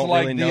there, but you don't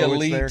like really know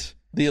elite, it's there.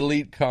 The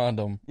elite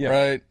condom,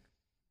 right?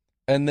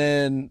 And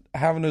then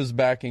having those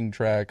backing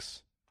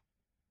tracks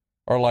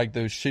are like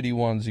those shitty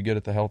ones you get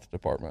at the health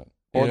department.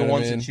 Or the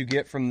ones that you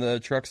get from the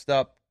truck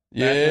stop.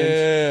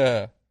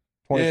 Yeah.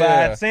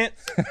 25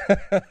 cents.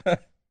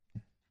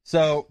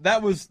 So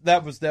that was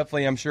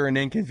definitely, I'm sure, an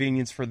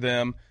inconvenience for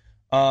them.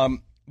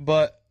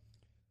 But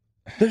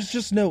there's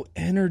just no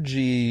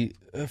energy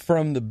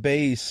from the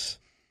bass.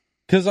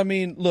 Because, I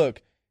mean,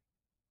 look,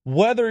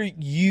 whether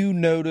you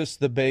notice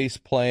the bass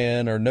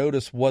playing or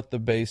notice what the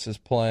bass is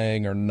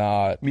playing or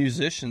not,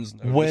 musicians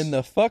notice. When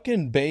the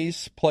fucking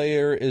bass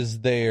player is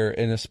there,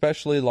 and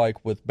especially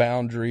like with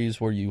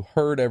Boundaries where you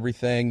heard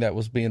everything that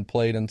was being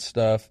played and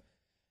stuff,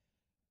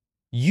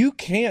 you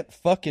can't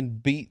fucking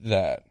beat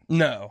that.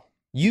 No.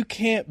 You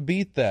can't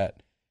beat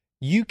that.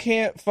 You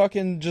can't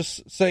fucking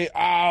just say,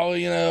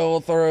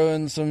 we'll throw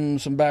in some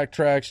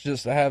backtracks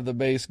just to have the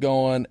bass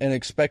going and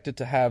expect it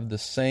to have the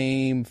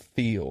same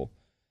feel.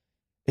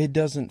 It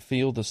doesn't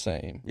feel the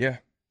same. Yeah.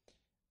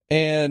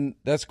 And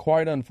that's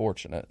quite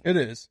unfortunate. It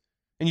is.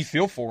 And you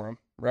feel for them,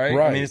 right?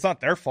 I mean, it's not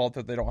their fault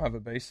that they don't have a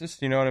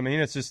bassist. You know what I mean?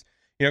 It's just,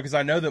 because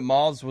I know that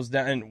Moths was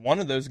down, and one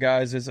of those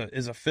guys is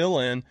a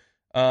fill-in.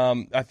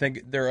 I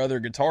think their other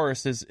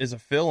guitarist is a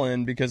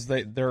fill-in because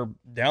they're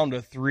down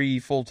to 3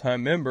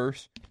 full-time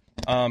members.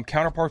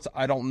 Counterparts,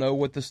 I don't know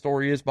what the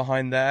story is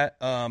behind that.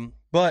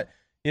 But,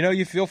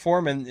 you feel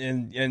for them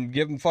and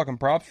give them fucking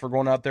props for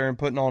going out there and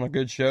putting on a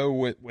good show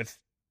with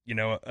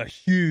a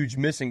huge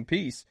missing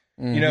piece.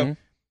 Mm-hmm.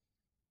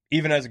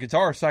 Even as a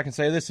guitarist, I can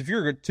say this: if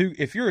you're a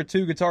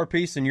 2 guitar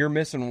piece and you're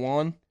missing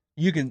one,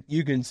 you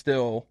can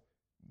still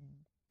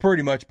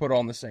pretty much put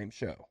on the same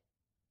show.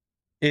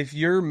 If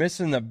you're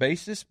missing the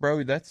bassist, bro,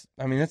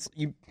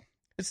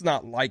 it's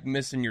not like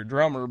missing your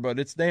drummer, but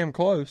it's damn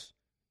close.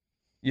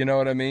 You know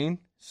what I mean?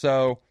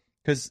 So,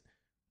 because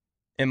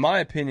in my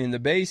opinion, the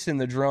bass and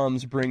the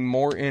drums bring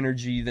more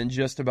energy than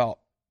just about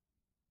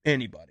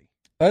anybody.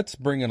 That's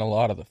bringing a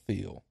lot of the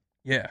feel.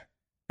 Yeah.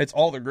 It's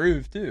all the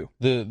groove too.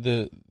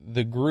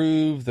 The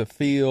groove, the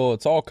feel,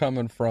 it's all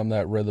coming from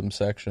that rhythm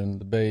section,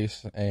 the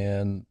bass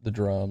and the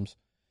drums.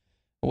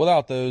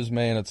 Without those,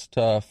 man, it's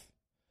tough.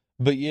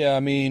 But yeah, I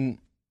mean,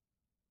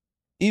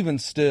 even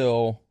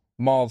still,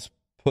 Moth's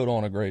put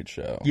on a great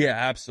show. Yeah,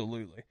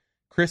 absolutely.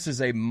 Chris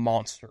is a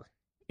monster.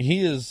 He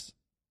is.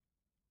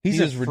 He's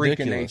He a is freak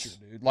of ridiculous.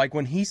 nature, dude. Like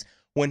when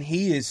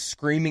he is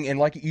screaming, and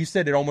like you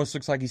said, it almost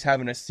looks like he's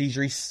having a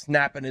seizure. He's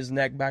snapping his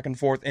neck back and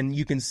forth, and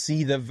you can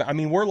see I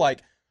mean, we're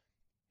like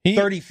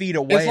 30 feet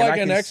away. It's like and I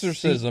an can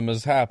exorcism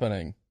is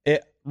happening. see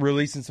it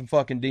releasing some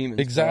fucking demons.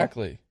 bro.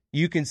 Exactly.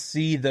 You can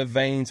see the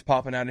veins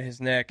popping out of his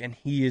neck, and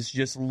he is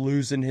just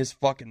losing his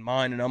fucking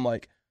mind. And I'm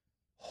like,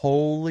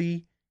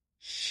 holy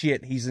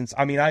shit,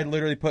 I mean, I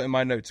literally put in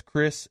my notes,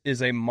 Chris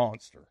is a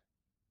monster.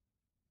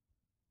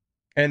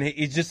 And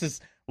he's just this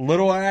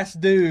little ass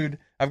dude.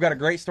 I've got a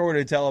great story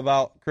to tell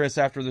about Chris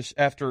after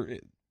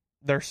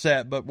their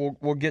set, but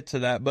we'll get to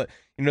that. But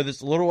you know,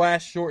 this little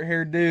ass short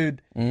haired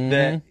dude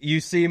that you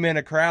see him in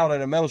a crowd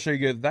at a metal show,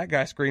 you go, that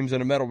guy screams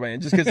in a metal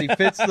band just because he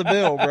fits the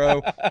bill,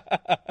 bro.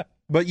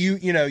 But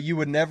you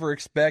would never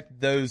expect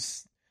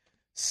those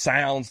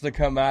sounds to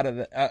come out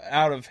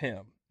of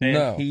him. And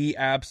No. he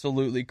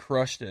absolutely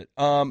crushed it.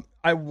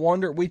 I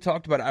wonder, we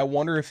talked about it, I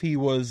wonder if he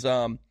was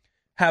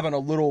having a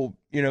little,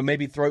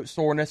 maybe throat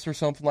soreness or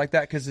something like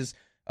that, because his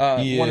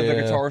one of the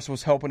Yeah. guitarists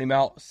was helping him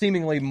out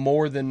seemingly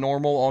more than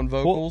normal on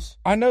vocals.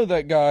 I know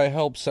that guy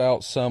helps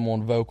out some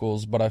on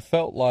vocals, but I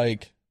felt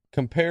like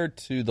compared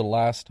to the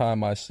last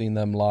time I seen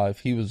them live,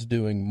 he was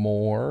doing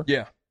more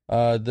Yeah.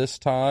 this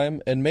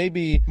time. And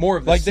maybe More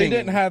of the like singing. they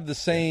didn't have the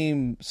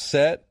same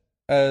set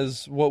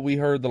as what we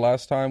heard the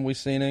last time we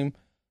seen him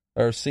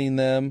or seen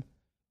them.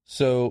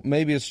 So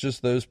maybe it's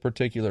just those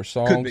particular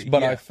songs. be,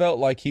 But yeah. I felt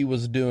like he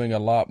was doing a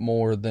lot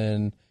more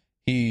than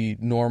he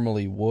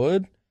normally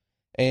would.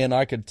 And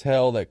I could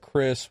tell that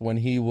Chris, when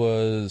he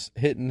was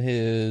hitting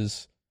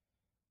his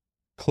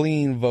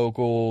clean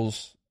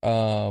vocals,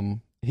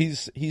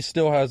 he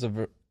still has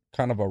a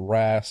kind of a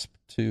rasp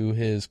to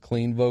his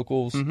clean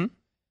vocals. Mm-hmm.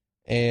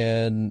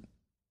 And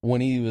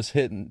when he was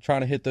trying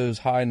to hit those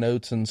high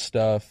notes and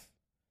stuff,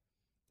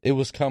 it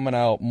was coming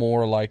out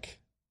more like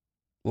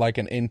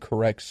an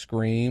incorrect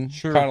scream.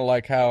 Sure. Kind of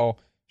like how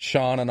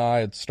Sean and I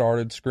had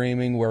started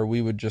screaming, where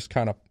we would just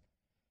kind of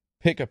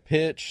pick a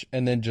pitch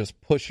and then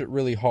just push it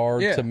really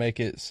hard Yeah. to make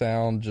it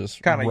sound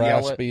just Kinda yell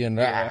it. raspy and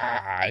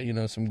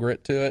Yeah. some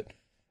grit to it.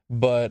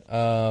 But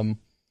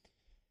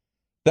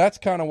that's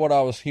kind of what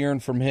I was hearing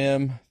from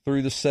him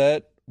through the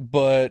set.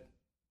 But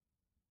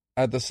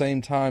at the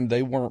same time,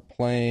 they weren't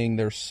playing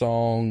their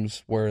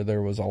songs where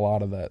there was a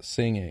lot of that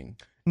singing.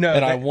 No,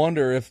 And I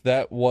wonder if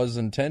that was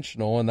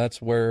intentional, and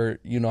that's where,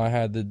 I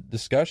had the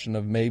discussion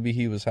of maybe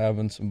he was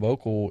having some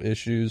vocal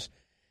issues,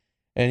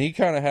 and he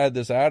kind of had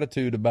this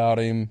attitude about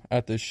him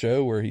at this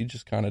show where he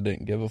just kind of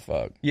didn't give a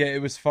fuck. yeah,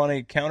 it was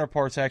funny.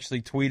 Counterparts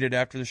actually tweeted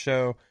after the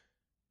show,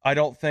 I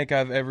don't think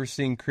I've ever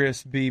seen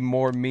Chris be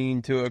more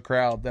mean to a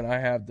crowd than I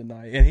have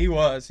tonight. And he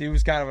was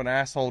kind of an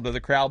asshole to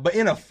the crowd, but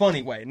in a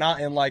funny way, not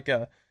in like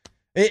a.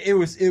 It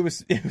was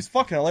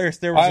fucking hilarious.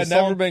 There was I had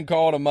never been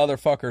called a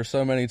motherfucker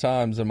so many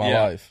times in my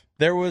life.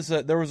 There was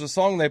a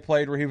song they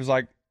played where he was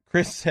like,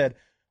 Chris said,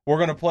 we're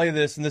going to play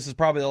this, and this is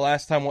probably the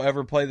last time we'll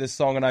ever play this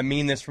song, and I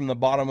mean this from the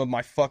bottom of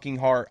my fucking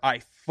heart.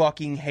 I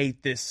fucking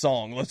hate this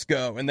song. Let's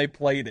go. And they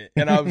played it.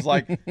 And I was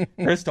like,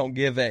 Chris, don't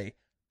give a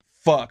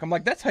fuck. I'm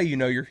like, that's how you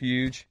know you're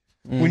huge.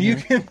 When you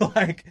can,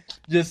 like,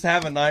 just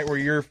have a night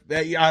where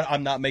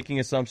I'm not making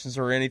assumptions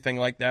or anything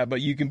like that,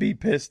 but you can be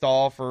pissed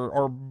off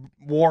or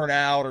worn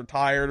out or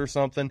tired or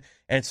something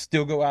and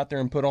still go out there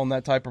and put on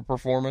that type of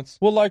performance.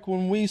 Well, like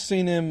when we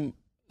seen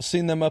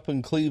them up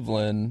in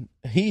Cleveland,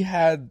 he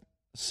had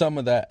some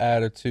of that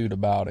attitude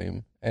about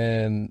him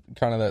and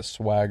kind of that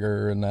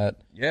swagger and that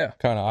Yeah.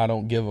 kind of I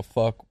don't give a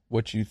fuck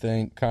what you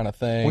think kind of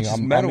thing. Which is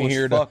I'm metal as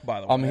here fuck,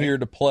 by the way. I'm here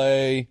to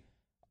play.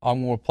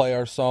 I'm going to play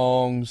our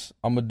songs.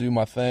 I'm going to do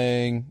my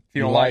thing. If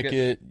you don't like like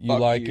it, you fuck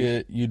like you.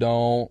 it. You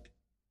don't.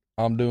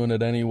 I'm doing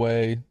it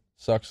anyway.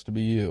 Sucks to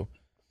be you.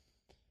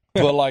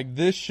 But like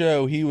this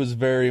show, he was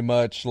very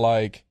much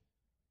like,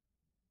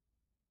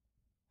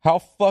 how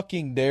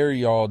fucking dare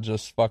y'all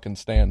just fucking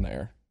stand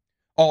there?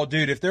 Oh,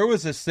 dude, if there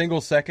was a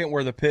single second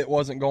where the pit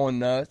wasn't going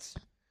nuts,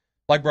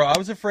 like, bro, I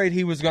was afraid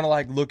he was going to,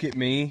 like, look at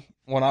me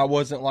when I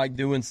wasn't, like,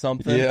 doing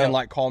something Yeah. and,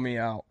 like, call me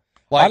out.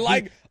 I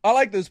Like,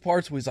 like those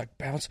parts where he's like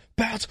bounce,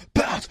 bounce,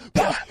 bounce,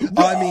 bounce.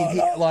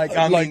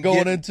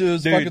 going into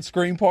his dude, fucking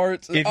scream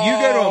parts. if you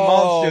go to a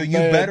mall show, you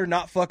man. better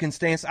not fucking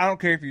stand. I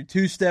don't care if you're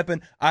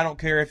two-stepping. I don't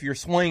care if you're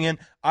swinging.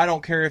 I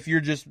don't care if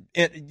you're just,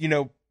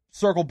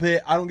 circle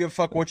pit. I don't give a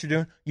fuck what you're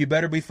doing. You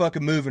better be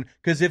fucking moving.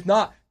 Because if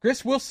not,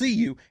 Chris will see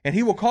you, and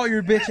he will call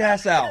your bitch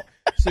ass out.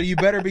 So you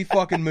better be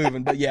fucking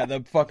moving. But yeah,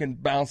 the fucking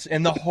bounce,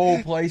 and the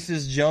whole place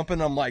is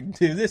jumping. I'm like,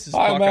 dude, this is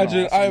fucking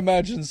awesome. I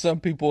imagine some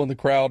people in the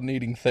crowd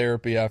needing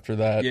therapy after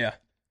that. Yeah.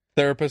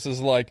 Therapist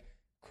is like,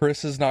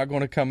 Chris is not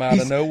going to come out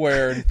of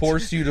nowhere and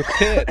force you to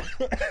pit.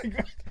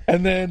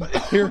 And then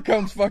here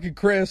comes fucking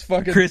Chris.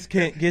 Fucking Chris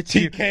can't get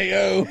you.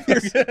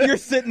 TKO. You're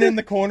sitting in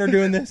the corner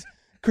doing this.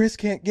 Chris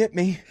can't get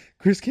me.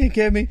 Chris can't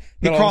get me.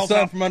 He crawls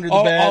out from under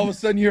the bed. All of a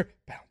sudden you're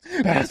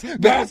bounce. You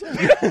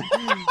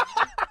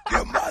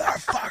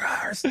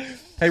motherfuckers.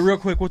 Hey, real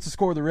quick, what's the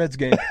score of the Reds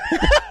game?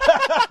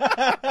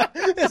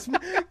 It's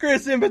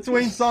Chris in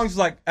between songs is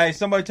like, hey,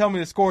 somebody tell me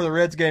the score of the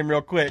Reds game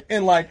real quick.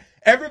 And like,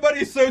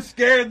 everybody's so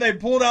scared they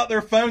pulled out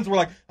their phones. We're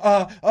like,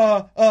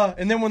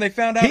 and then when they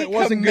found out it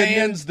wasn't good, he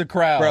commands the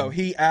crowd. Bro,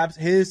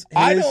 his.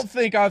 I don't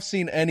think I've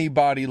seen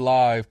anybody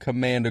live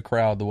command a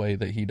crowd the way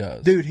that he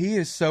does. Dude, he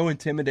is so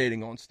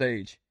intimidating on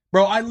stage.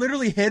 Bro, I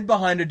literally hid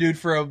behind a dude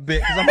for a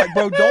bit because I'm like,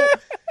 bro,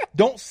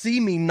 don't see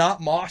me not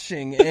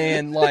moshing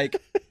and like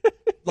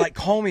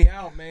call me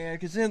out, man.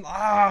 Because then,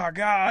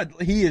 God,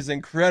 he is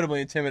incredibly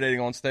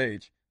intimidating on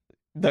stage.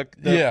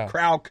 The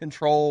crowd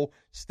control,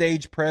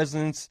 stage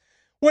presence.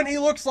 When he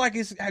looks like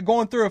he's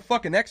going through a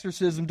fucking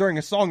exorcism during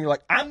a song, you're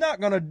like, I'm not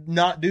gonna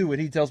not do what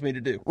he tells me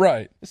to do.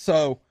 Right.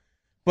 So,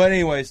 but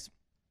anyways,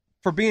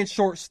 for being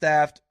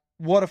short-staffed,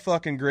 what a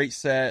fucking great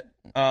set.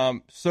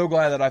 So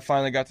glad that I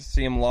finally got to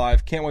see him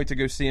live. Can't wait to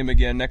go see him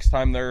again next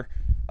time they're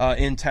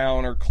in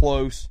town or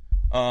close.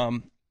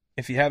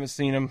 If you haven't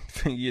seen him,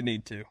 you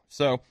need to.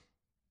 So,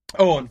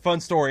 and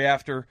fun story,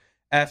 after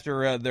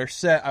their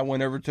set, I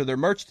went over to their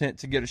merch tent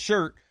to get a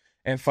shirt,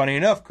 and funny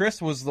enough,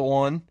 Chris was the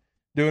one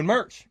doing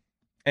merch.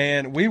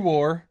 And we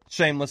wore,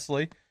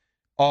 shamelessly,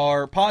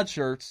 our pod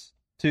shirts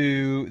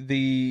to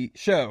the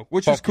show,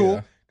 which was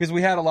cool. Because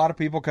we had a lot of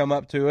people come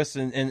up to us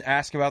and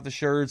ask about the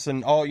shirts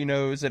and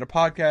is it a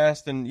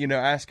podcast? And,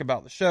 ask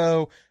about the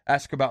show,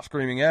 ask about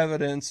Screaming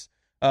Evidence.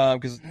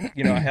 Because,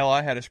 hell,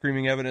 I had a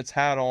Screaming Evidence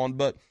hat on.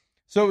 But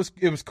so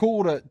it was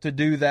cool to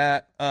do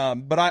that.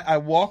 But I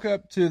walk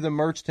up to the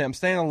merch tent, I'm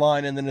standing in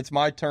line, and then it's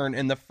my turn.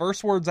 And the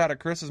first words out of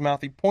Chris's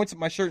mouth, he points at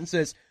my shirt and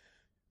says,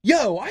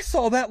 "Yo, I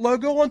saw that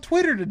logo on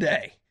Twitter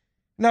today."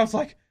 And I was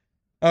like,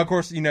 of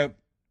course,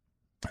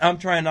 I'm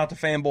trying not to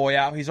fanboy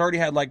out. He's already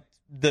had like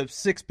the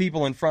 6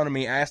 people in front of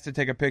me asked to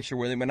take a picture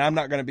with him, and I'm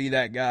not going to be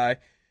that guy.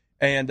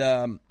 And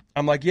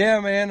I'm like, yeah,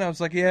 man. I was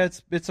like, yeah,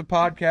 it's a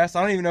podcast.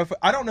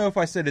 I don't know if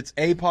I said it's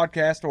a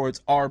podcast or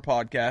it's our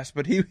podcast,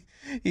 but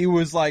he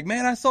was like,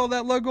 man, I saw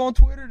that logo on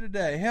Twitter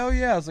today. Hell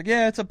yeah. I was like,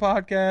 yeah, it's a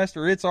podcast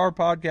or it's our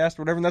podcast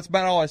or whatever. And that's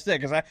about all I said,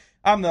 because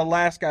I'm the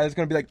last guy that's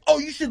going to be like, oh,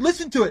 you should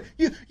listen to it.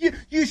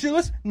 You should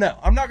listen. No,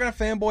 I'm not going to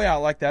fanboy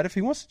out like that. If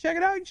he wants to check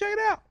it out, he can check it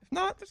out. If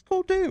not, that's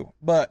cool too.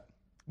 But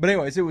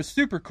anyways, it was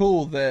super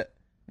cool that,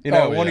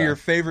 one of your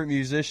favorite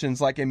musicians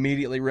like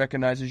immediately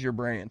recognizes your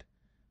brand.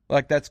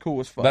 Like, that's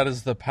cool as fuck. That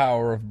is the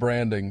power of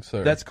branding,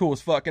 sir. That's cool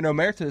as fuck. And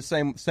Omerta,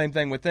 same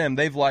thing with them.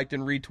 They've liked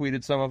and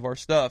retweeted some of our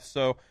stuff.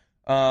 So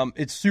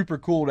it's super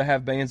cool to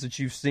have bands that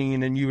you've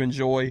seen and you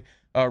enjoy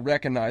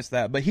recognize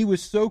that. But he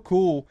was so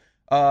cool,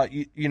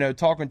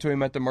 talking to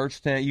him at the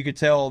merch tent. You could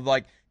tell,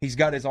 like, he's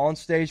got his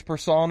on-stage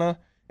persona.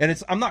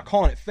 And I'm not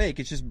calling it fake.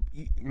 It's just,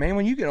 man,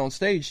 when you get on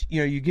stage,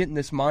 you get in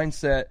this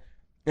mindset.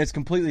 It's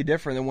completely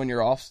different than when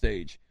you're off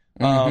stage.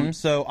 Mm-hmm.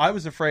 So I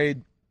was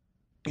afraid,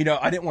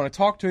 I didn't want to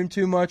talk to him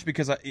too much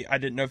because I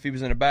didn't know if he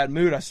was in a bad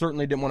mood. I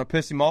certainly didn't want to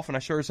piss him off, and I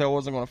sure as hell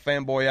wasn't going to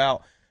fanboy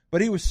out.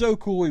 But he was so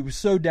cool. He was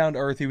so down to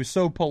earth. He was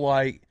so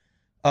polite,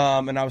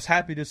 and I was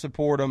happy to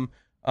support him.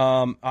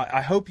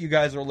 I hope you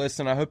guys are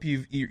listening. I hope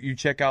you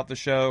check out the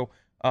show.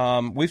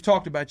 We've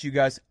talked about you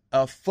guys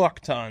a fuck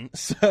ton.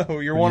 So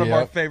you're one of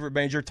our favorite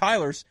bands. You're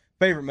Tyler's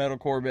favorite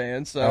metalcore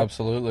band. So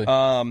absolutely.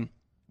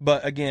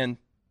 But again,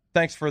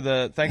 thanks for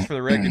the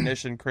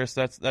recognition, Chris.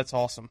 That's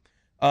awesome.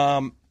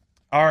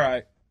 All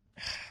right,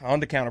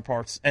 on to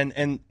Counterparts.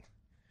 And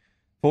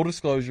full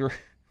disclosure,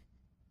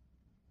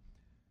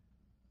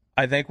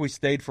 I think we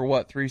stayed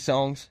for 3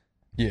 songs?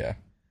 Yeah.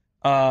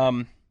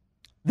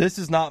 This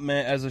is not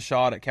meant as a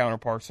shot at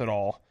Counterparts at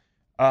all.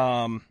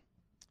 And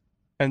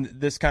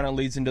this kind of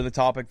leads into the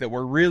topic that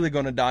we're really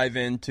going to dive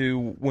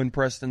into when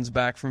Preston's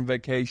back from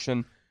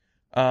vacation.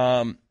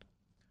 When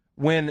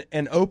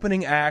an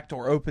opening act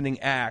or opening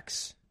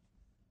acts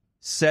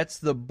sets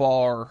the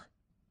bar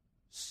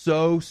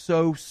so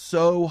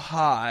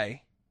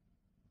high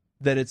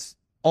that it's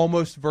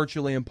almost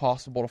virtually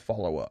impossible to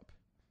follow up.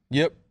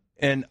 Yep.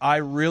 And I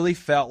really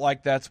felt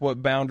like that's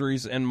what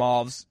Boundaries and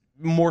Moths,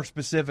 more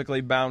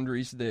specifically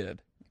Boundaries,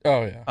 did.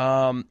 Oh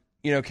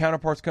yeah.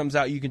 Counterparts comes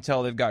out, you can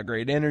tell they've got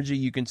great energy,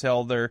 you can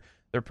tell they're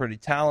pretty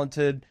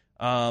talented.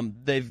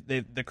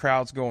 The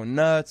crowd's going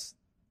nuts.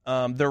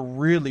 They're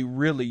really,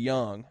 really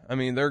young. I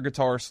mean, their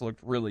guitarists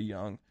looked really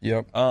young.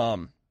 Yep.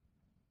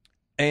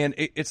 And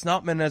it's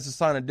not meant as a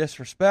sign of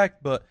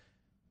disrespect, but,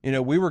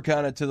 we were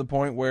kind of to the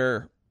point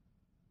where,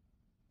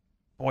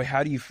 boy,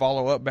 how do you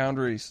follow up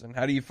Boundaries and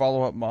how do you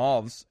follow up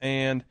Moths?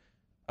 And,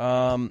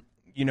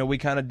 we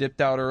kind of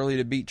dipped out early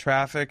to beat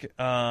traffic.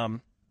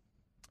 Not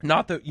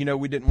that,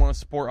 we didn't want to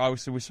support.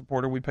 Obviously, we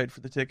supported. We paid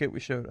for the ticket.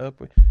 We showed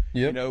up.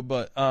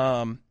 But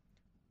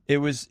it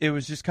was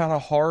just kind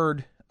of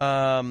hard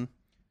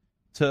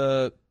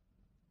to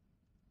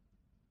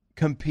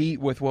compete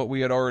with what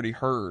we had already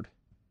heard.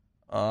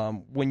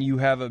 when you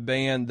have a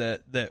band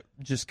that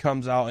just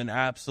comes out and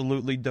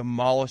absolutely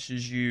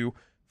demolishes you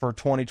for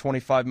 20,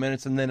 25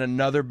 minutes, and then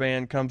another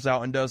band comes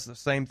out and does the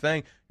same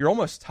thing. You're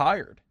almost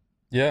tired.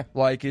 Yeah.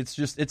 Like, it's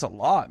a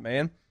lot,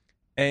 man.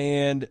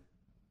 And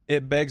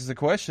it begs the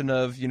question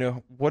of,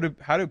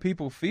 how do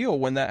people feel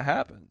when that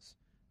happens?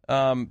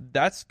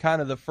 That's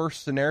kind of the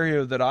first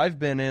scenario that I've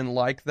been in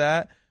like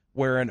that,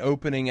 where an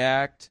opening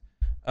acts,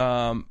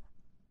 or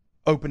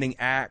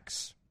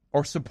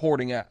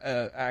supporting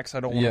acts, I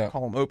don't want to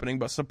call them opening,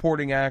 but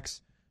supporting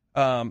acts,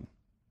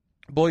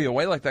 blow you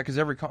away like that. Because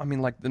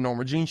like the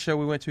Norma Jean show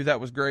we went to, that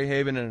was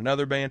Greyhaven and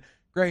another band.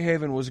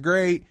 Greyhaven was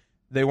great.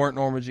 They weren't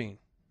Norma Jean.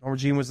 Norma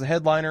Jean was the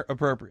headliner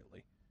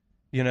appropriately.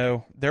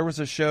 There was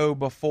a show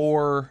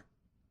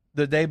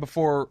the day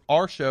before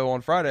our show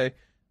on Friday,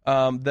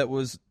 that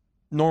was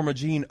Norma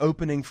Jean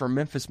opening for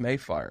Memphis May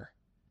Fire.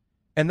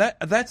 And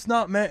that's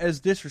not meant as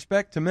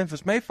disrespect to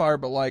Memphis May Fire,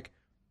 but like,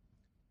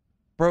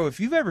 bro,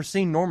 if you've ever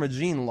seen Norma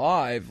Jean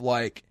live,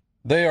 like,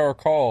 they are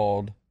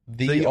called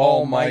the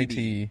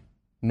almighty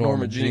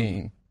Norma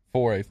Jean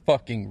for a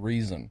fucking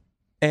reason.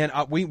 And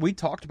we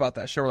talked about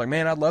that show. We're like,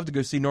 man, I'd love to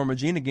go see Norma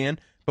Jean again,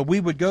 but we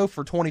would go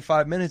for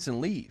 25 minutes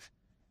and leave.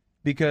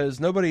 Because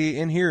nobody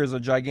in here is a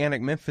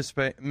gigantic Memphis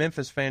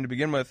fan to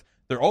begin with.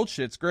 Their old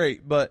shit's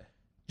great, but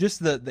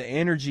just the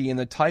energy and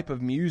the type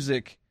of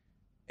music,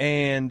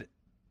 and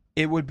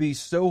it would be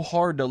so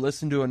hard to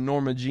listen to a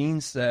Norma Jean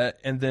set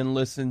and then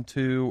listen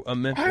to a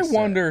Memphis set. I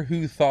wonder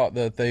who thought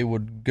that they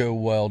would go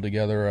well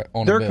together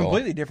on a bill. They're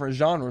completely different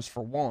genres,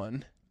 for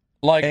one.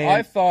 Like,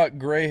 I thought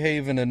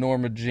Greyhaven and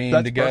Norma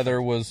Jean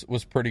together was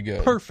pretty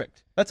good.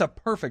 Perfect. That's a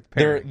perfect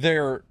pairing.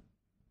 They're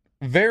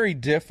very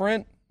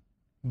different,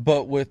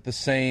 but with the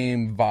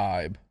same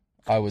vibe,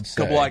 I would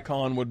say. Double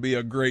Icon would be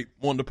a great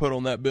one to put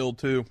on that bill,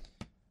 too.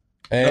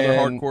 Another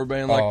hardcore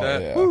band like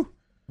that. Yeah. Woo.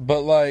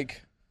 But,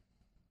 like,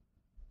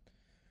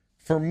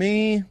 for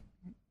me,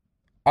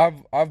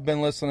 I've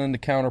been listening to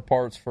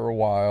Counterparts for a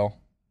while.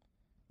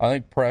 I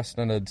think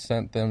Preston had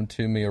sent them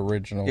to me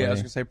originally. Yeah, I was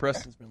going to say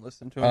Preston's been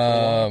listening to them for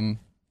a while.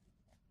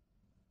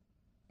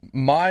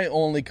 My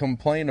only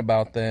complaint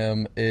about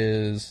them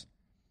is,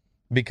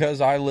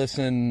 because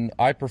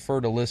I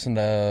prefer to listen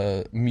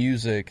to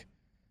music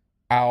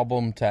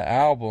album to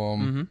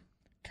album. Mm-hmm.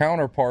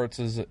 Counterparts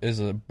is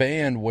a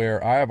band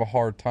where I have a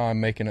hard time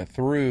making it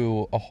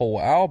through a whole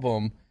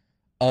album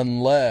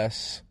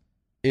unless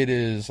it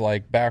is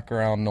like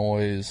background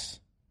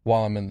noise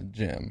while I'm in the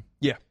gym.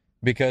 Yeah.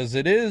 Because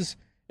it is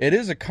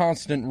a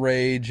constant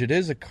rage. It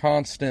is a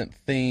constant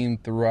theme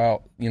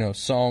throughout,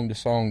 song to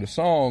song to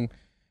song.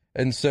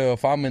 And so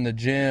if I'm in the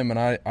gym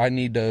and I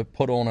need to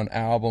put on an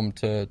album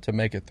to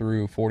make it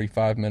through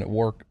 45-minute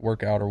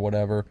workout or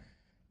whatever,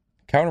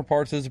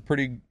 Counterparts is a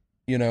pretty,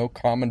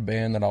 common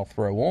band that I'll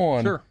throw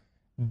on. Sure.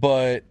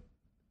 But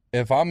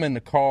if I'm in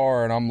the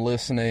car and I'm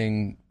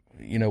listening,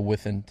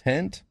 with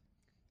intent,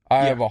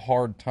 I have a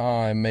hard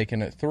time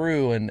making it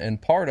through.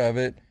 And part of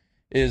it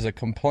is a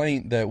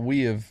complaint that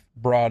we have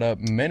brought up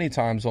many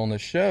times on the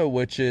show,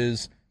 which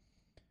is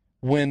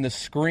when the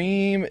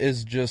scream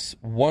is just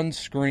one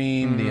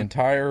scream the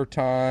entire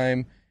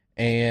time,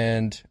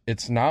 and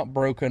it's not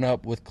broken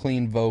up with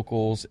clean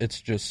vocals.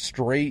 It's just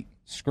straight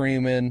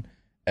screaming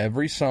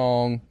every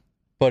song,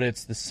 but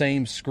it's the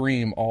same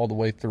scream all the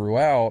way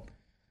throughout.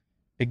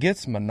 It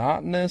gets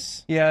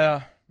monotonous.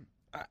 Yeah.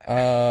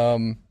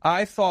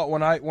 I thought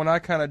when I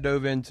kind of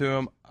dove into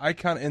them, I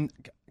don't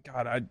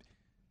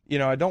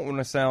want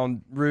to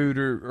sound rude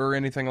or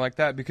anything like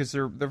that, because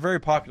they're very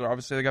popular.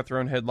 Obviously, they got their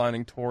own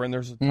headlining tour, and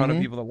there's a ton of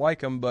people that like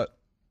them, but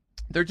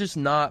they're just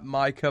not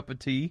my cup of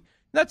tea.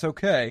 That's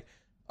okay.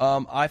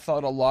 I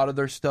thought a lot of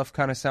their stuff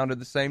kind of sounded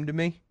the same to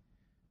me.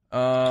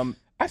 I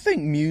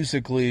think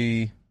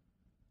musically,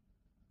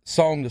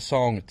 song to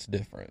song, it's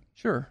different.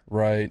 Sure.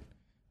 Right?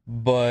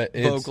 But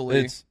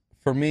it's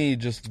for me,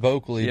 just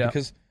vocally,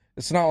 because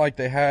it's not like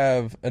they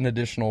have an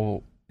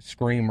additional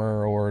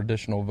screamer or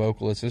additional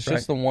vocalist. It's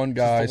just the one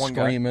guy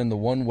screaming the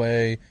one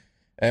way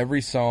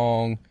every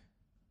song,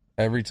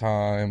 every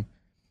time.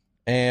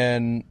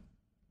 And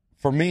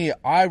for me,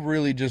 I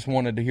really just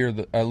wanted to hear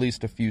at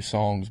least a few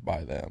songs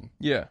by them.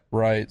 Yeah.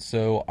 Right?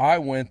 So I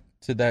went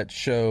to that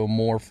show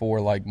more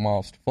for like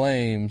Moths to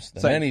Flames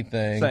than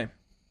anything. Same.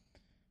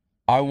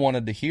 I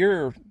wanted to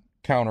hear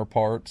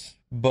Counterparts,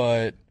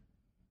 but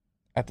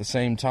at the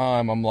same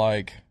time, I'm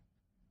like,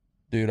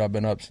 dude, I've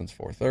been up since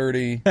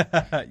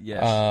 4:30.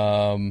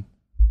 Yes.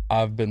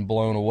 I've been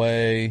blown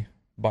away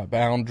by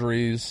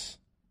Boundaries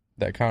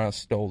that kind of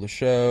stole the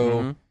show.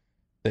 Mm-hmm.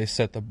 They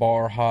set the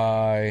bar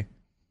high.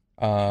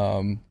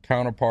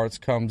 Counterparts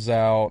comes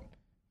out.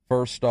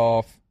 First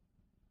off,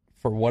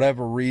 for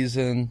whatever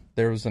reason,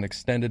 there was an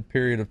extended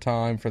period of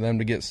time for them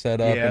to get set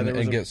up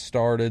and get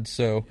started.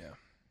 So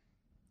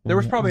there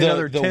was probably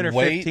another 10 or 15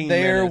 minutes. The wait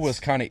there was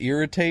kind of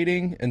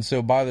irritating. And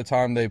so by the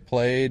time they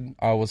played,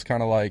 I was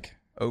kind of like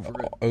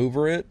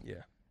over it.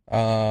 Yeah.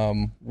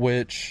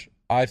 Which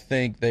I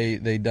think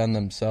they done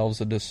themselves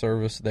a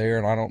disservice there.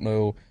 And I don't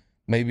know,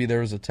 maybe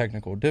there was a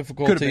technical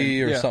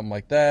difficulty or something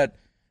like that.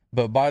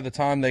 But by the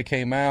time they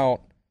came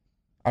out,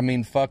 I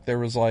mean, fuck, there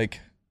was like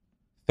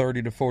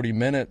 30 to 40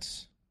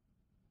 minutes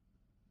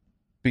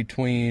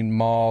between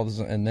Moths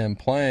and them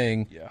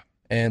playing. Yeah.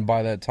 And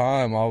by that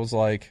time, I was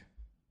like,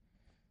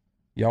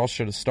 y'all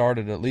should have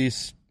started at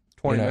least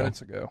 20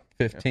 minutes ago.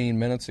 15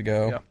 minutes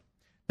ago. Yeah.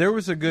 There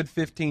was a good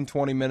 15,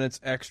 20 minutes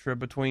extra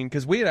between,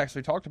 because we had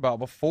actually talked about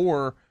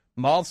before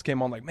Moths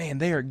came on, like, man,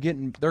 they're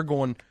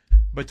going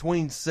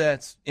between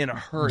sets in a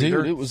hurry. Dude,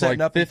 They're it was setting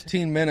like up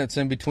 15 minutes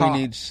in between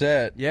each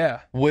set.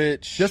 Yeah.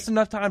 Which just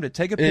enough time to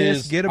take a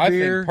piss, get a I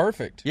beer. think,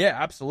 perfect. Yeah,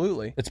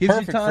 absolutely. It's Gives you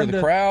perfect for time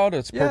the crowd.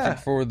 It's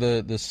perfect for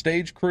the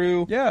stage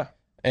crew. Yeah.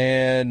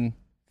 And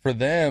for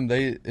them,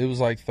 it was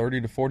like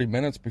 30 to 40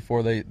 minutes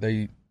before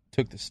they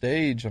took the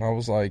stage, and I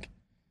was like,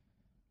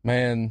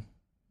 man,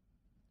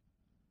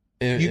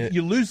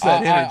 you lose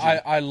that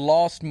energy. I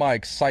lost my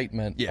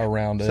excitement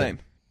around it. Same.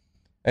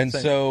 And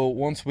so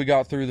once we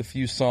got through the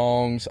few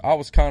songs, I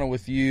was kind of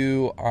with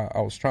you.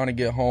 I was trying to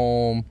get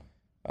home.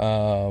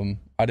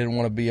 I didn't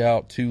want to be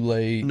out too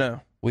late. No.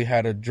 We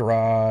had to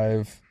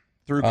drive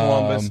through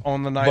Columbus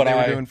on the night they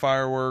were doing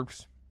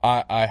fireworks.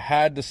 I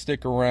had to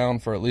stick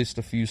around for at least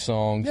a few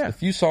songs. Yeah. The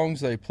few songs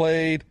they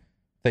played,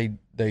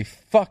 they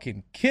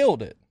fucking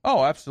killed it.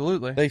 Oh,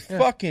 absolutely. They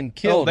fucking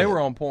killed it. They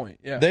were on point.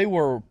 Yeah. They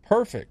were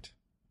perfect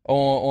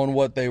on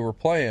what they were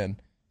playing.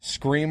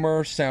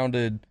 Screamer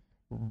sounded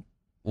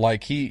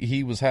like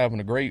he was having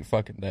a great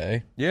fucking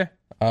day. Yeah.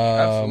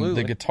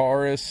 Absolutely. The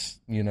guitarist,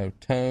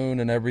 tone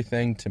and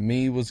everything to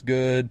me was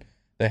good.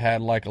 They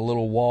had like a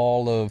little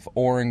wall of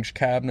orange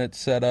cabinets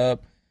set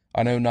up.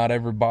 I know not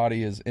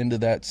everybody is into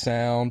that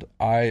sound.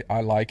 I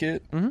like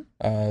it.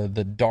 Mm-hmm.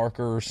 The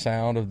darker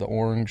sound of the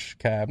orange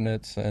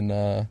cabinets and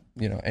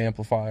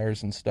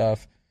amplifiers and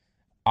stuff.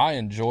 I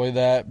enjoy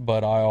that,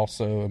 but I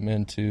also am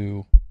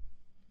into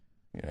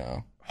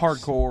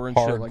hardcore and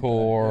shit like that.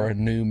 Hardcore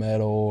and new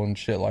metal and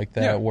shit like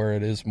that, where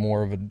it is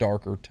more of a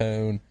darker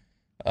tone.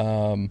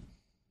 So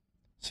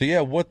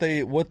yeah, what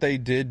they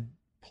did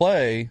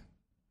play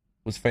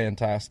was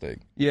fantastic.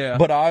 Yeah.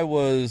 But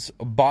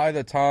by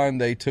the time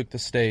they took the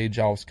stage,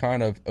 I was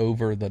kind of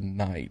over the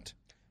night.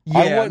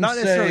 Yeah, not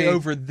necessarily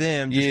over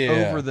them, just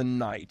over the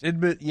night.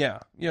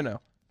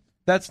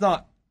 That's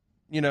not,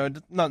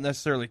 not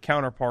necessarily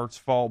Counterpart's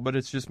fault, but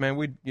it's just, man,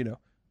 like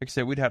I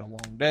said, we'd had a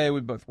long day.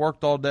 We both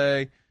worked all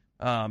day.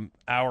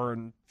 Hour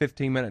and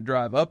 15-minute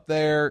drive up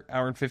there,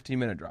 hour and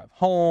 15-minute drive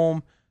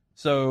home.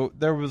 So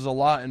there was a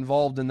lot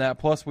involved in that.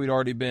 Plus, we'd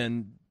already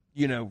been,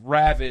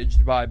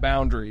 ravaged by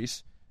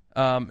Boundaries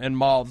and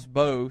Moths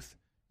both.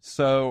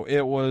 So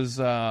it was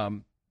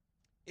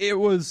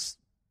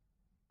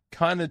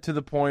kind of to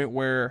the point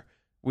where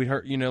we'd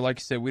heard, like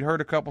you said, we'd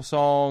heard a couple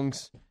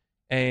songs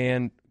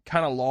and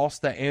kind of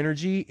lost that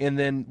energy. And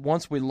then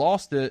once we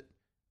lost it,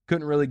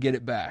 couldn't really get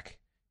it back.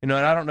 And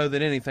I don't know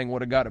that anything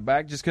would have got it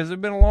back just because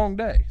it'd been a long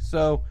day.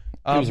 So,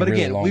 but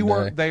again, we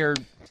weren't there.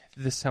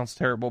 This sounds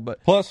terrible,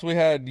 but plus we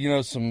had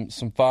some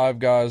Five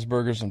Guys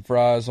burgers and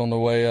fries on the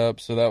way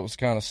up, so that was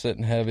kind of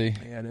sitting heavy.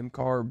 Yeah, them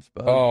carbs.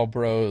 Bud. Oh,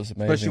 bro, it was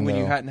amazing. Especially when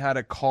you hadn't had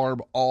a carb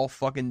all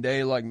fucking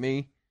day like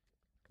me.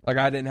 Like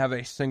I didn't have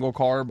a single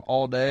carb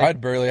all day. I'd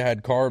barely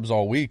had carbs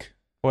all week.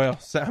 Well,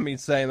 same.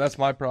 That's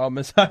my problem.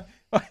 Is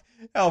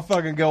I'll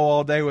fucking go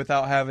all day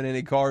without having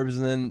any carbs,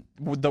 and then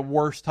with the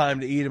worst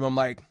time to eat them, I'm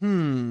like,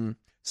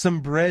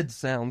 some bread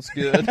sounds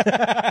good.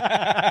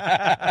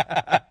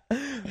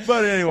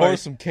 But anyway. Or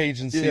some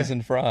Cajun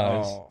seasoned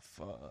fries. Oh,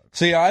 fuck.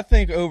 See, I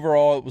think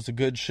overall it was a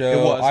good show.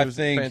 It was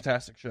a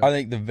fantastic show. I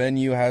think the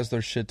venue has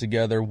their shit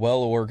together, well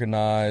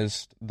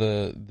organized.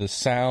 The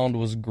sound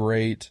was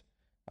great.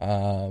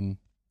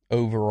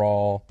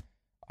 Overall,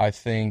 I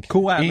think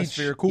cool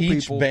atmosphere, cool people.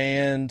 Each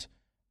band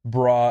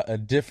brought a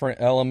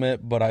different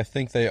element, but I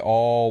think they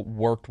all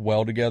worked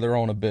well together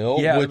on a bill.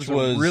 Yeah, which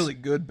was really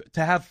good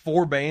to have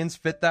 4 bands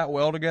fit that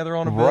well together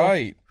on a bill.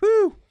 Right.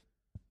 Whew.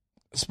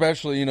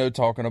 Especially,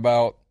 talking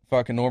about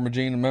fucking Norma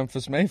Jean and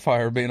Memphis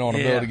Mayfire being on a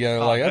bill together.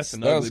 Like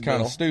that was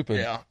kind of stupid.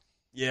 Yeah.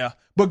 Yeah.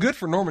 But good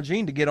for Norma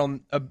Jean to get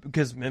on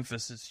because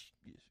Memphis is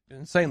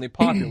insanely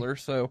popular,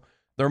 so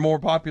they're more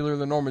popular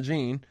than Norma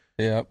Jean.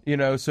 Yeah.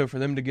 So for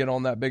them to get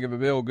on that big of a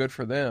bill, good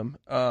for them.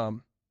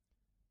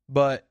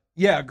 But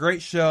yeah,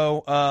 great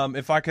show.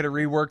 If I could have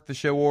reworked the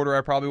show order,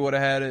 I probably would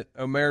have had it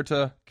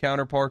Omerta,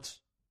 Counterparts,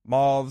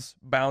 Moths,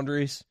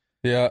 Boundaries.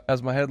 Yeah.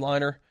 As my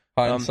headliner.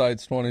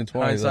 Hindsight's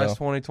 2020. Hindsight's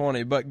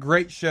 2020. But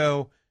great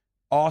show.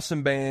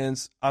 Awesome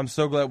bands. I'm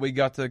so glad we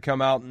got to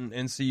come out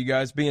and see you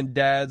guys being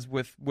dads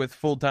with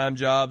full-time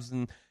jobs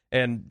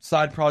and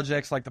side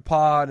projects like the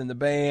pod and the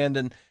band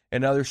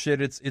and other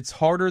shit. It's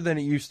harder than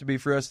it used to be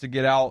for us to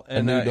get out.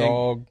 And, a new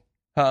dog.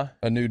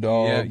 A new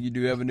dog. Yeah, you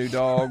do have a new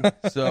dog.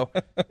 So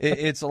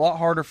it's a lot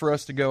harder for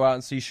us to go out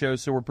and see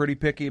shows. So we're pretty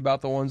picky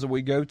about the ones that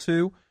we go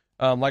to.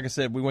 Like I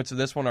said, we went to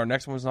this one. Our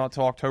next one's not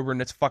till October,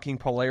 and it's fucking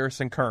Polaris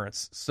and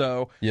Currents.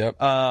 So, yep.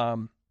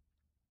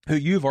 Who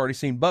you've already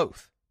seen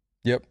both.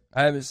 Yep.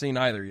 I haven't seen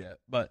either yet,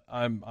 but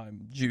I'm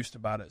juiced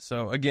about it.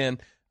 So again,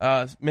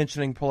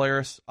 mentioning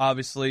Polaris,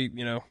 obviously,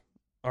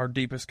 our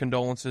deepest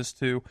condolences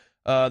to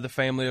the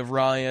family of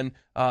Ryan,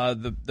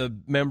 the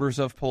members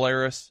of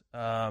Polaris.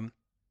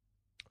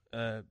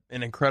 An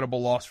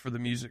incredible loss for the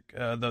music,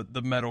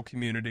 the metal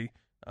community.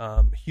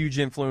 Huge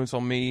influence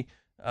on me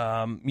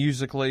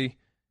musically,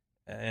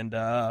 and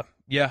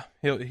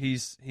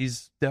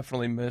he's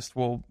definitely missed.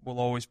 Will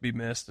always be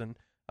missed, and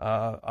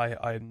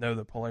I know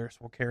that Polaris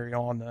will carry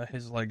on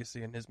his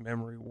legacy and his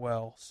memory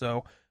well.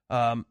 So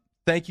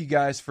thank you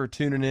guys for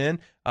tuning in.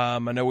 I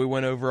know we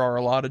went over our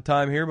allotted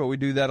time here, but we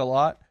do that a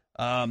lot.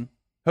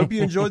 Hope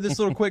you enjoyed this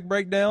little quick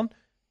breakdown,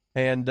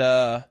 and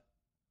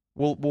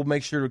we'll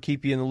make sure to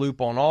keep you in the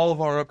loop on all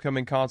of our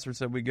upcoming concerts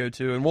that we go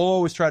to, and we'll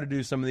always try to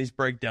do some of these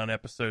breakdown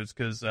episodes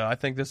because I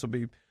think this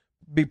will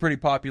be pretty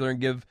popular and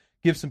give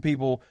some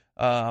people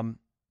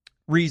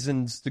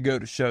reasons to go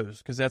to shows,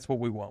 because that's what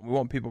we want. We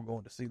want people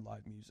going to see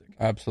live music.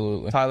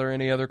 Absolutely. Tyler,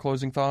 any other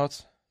closing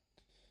thoughts?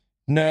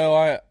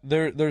 No,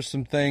 there's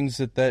some things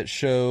that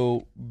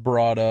show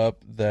brought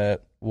up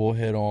that we'll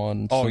hit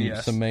on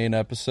some main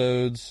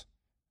episodes,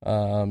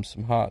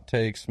 some hot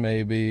takes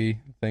maybe,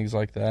 things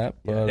like that.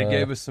 But it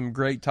gave us some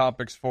great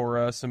topics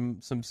for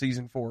some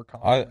season 4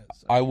 content.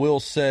 I will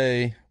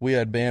say we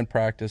had band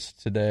practice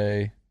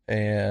today,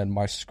 and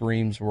my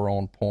screams were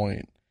on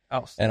point.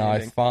 Outstanding.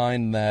 And I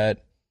find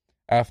that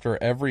after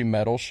every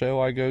metal show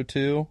I go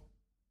to,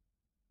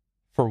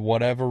 for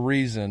whatever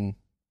reason,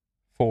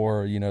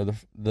 for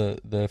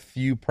the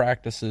few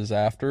practices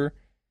after,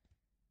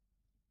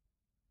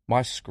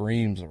 my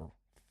screams are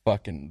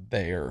fucking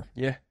there.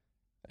 Yeah.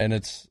 And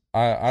it's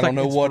I don't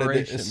know what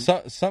it is.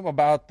 Something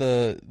about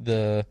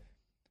the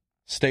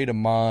state of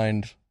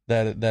mind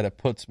that it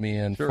puts me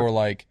in for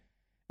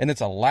and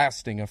it's a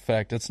lasting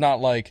effect. It's not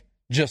like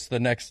just the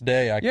next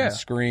day I can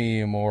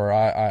scream or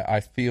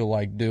I feel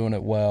like doing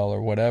it well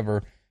or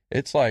whatever.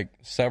 It's like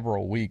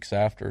several weeks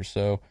after.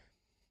 So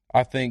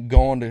I think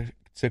going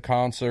to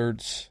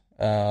concerts,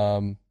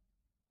 getting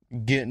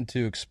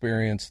to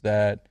experience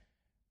that,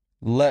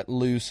 let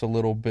loose a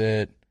little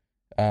bit,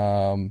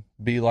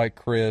 be like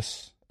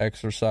Chris,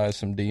 exercise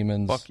some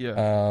demons. Fuck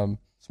yeah.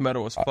 It's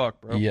metal as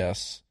fuck, bro.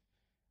 Yes.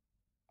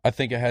 I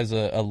think it has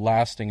a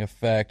lasting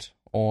effect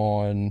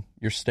on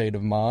your state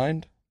of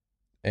mind.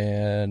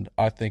 And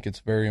I think it's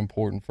very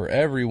important for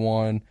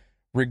everyone,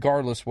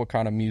 regardless what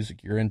kind of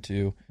music you're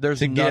into. There's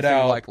to nothing get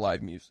out, like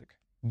live music.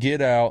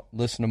 Get out,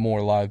 listen to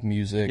more live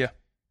music,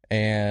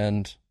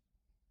 and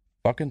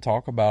fucking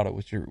talk about it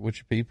with your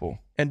people.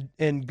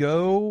 And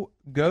go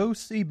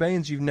see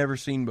bands you've never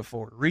seen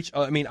before.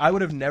 I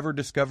would have never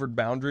discovered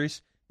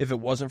Boundaries if it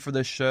wasn't for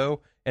this show,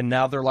 and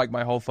now they're like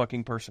my whole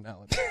fucking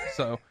personality.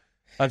 So,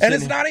 and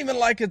it's not even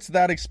like it's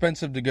that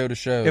expensive to go to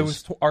shows. It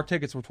was our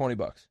tickets were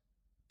 $20.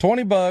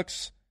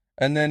 $20,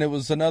 and then it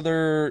was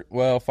another.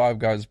 Well, Five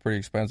Guys is pretty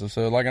expensive,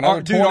 so like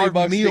another $20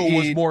 our meal to eat.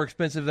 was more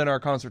expensive than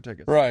our concert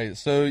tickets. Right.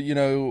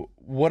 So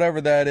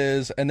whatever that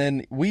is, and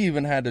then we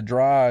even had to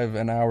drive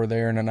an hour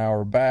there and an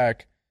hour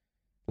back.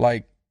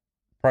 Like,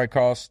 probably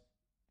cost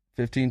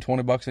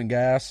 $15-$20 in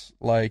gas.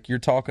 Like, you're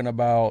talking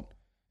about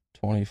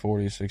 20,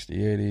 40,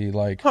 60, 80,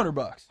 like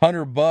 $100.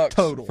 $100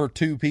 total for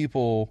two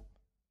people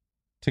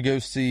to go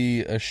see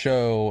a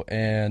show,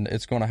 and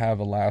it's going to have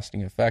a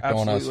lasting effect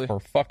on us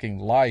for fucking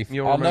life.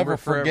 I'll never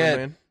forget.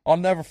 Forever, I'll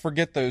never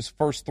forget those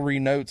first 3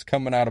 notes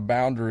coming out of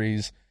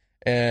Boundaries,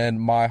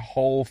 and my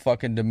whole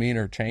fucking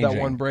demeanor changing.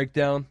 That one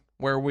breakdown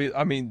where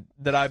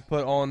that I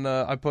put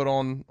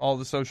on all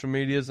the social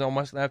medias on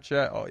my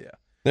Snapchat. Oh yeah,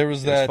 there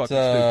was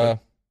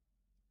that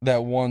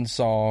one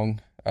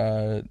song.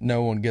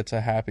 No One Gets a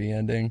Happy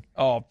Ending.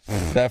 Oh,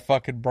 that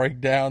fucking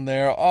breakdown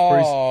there.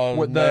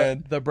 Oh,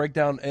 man. The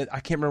breakdown. I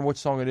can't remember which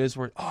song it is.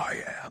 Where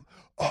I am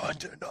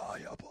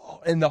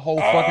undeniable, and the whole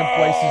fucking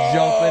place is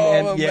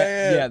jumping.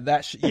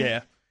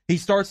 And he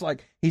starts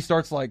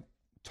like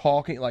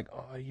talking like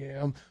I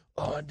am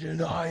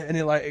undeniable, and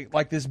it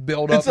like this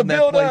build up. It's a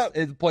build up.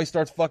 The place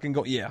starts fucking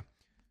going. Yeah,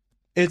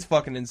 it's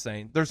fucking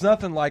insane. There's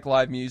nothing like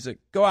live music.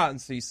 Go out and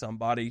see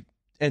somebody.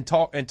 And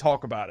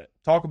talk about it.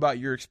 Talk about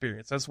your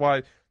experience. That's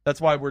why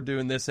we're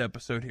doing this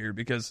episode here,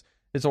 because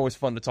it's always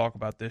fun to talk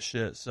about this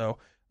shit. So,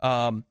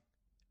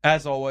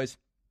 as always,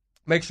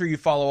 make sure you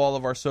follow all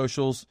of our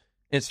socials: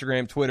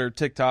 Instagram, Twitter,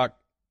 TikTok,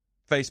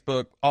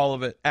 Facebook, all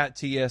of it at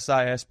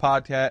TSIS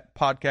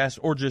podcast,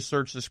 or just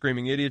search the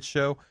Screaming Idiots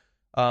Show.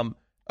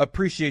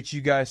 Appreciate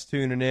you guys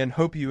tuning in.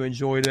 Hope you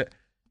enjoyed it.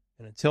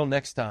 And until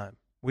next time,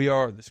 we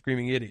are the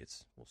Screaming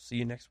Idiots. We'll see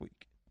you next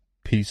week.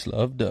 Peace,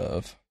 love,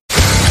 dove.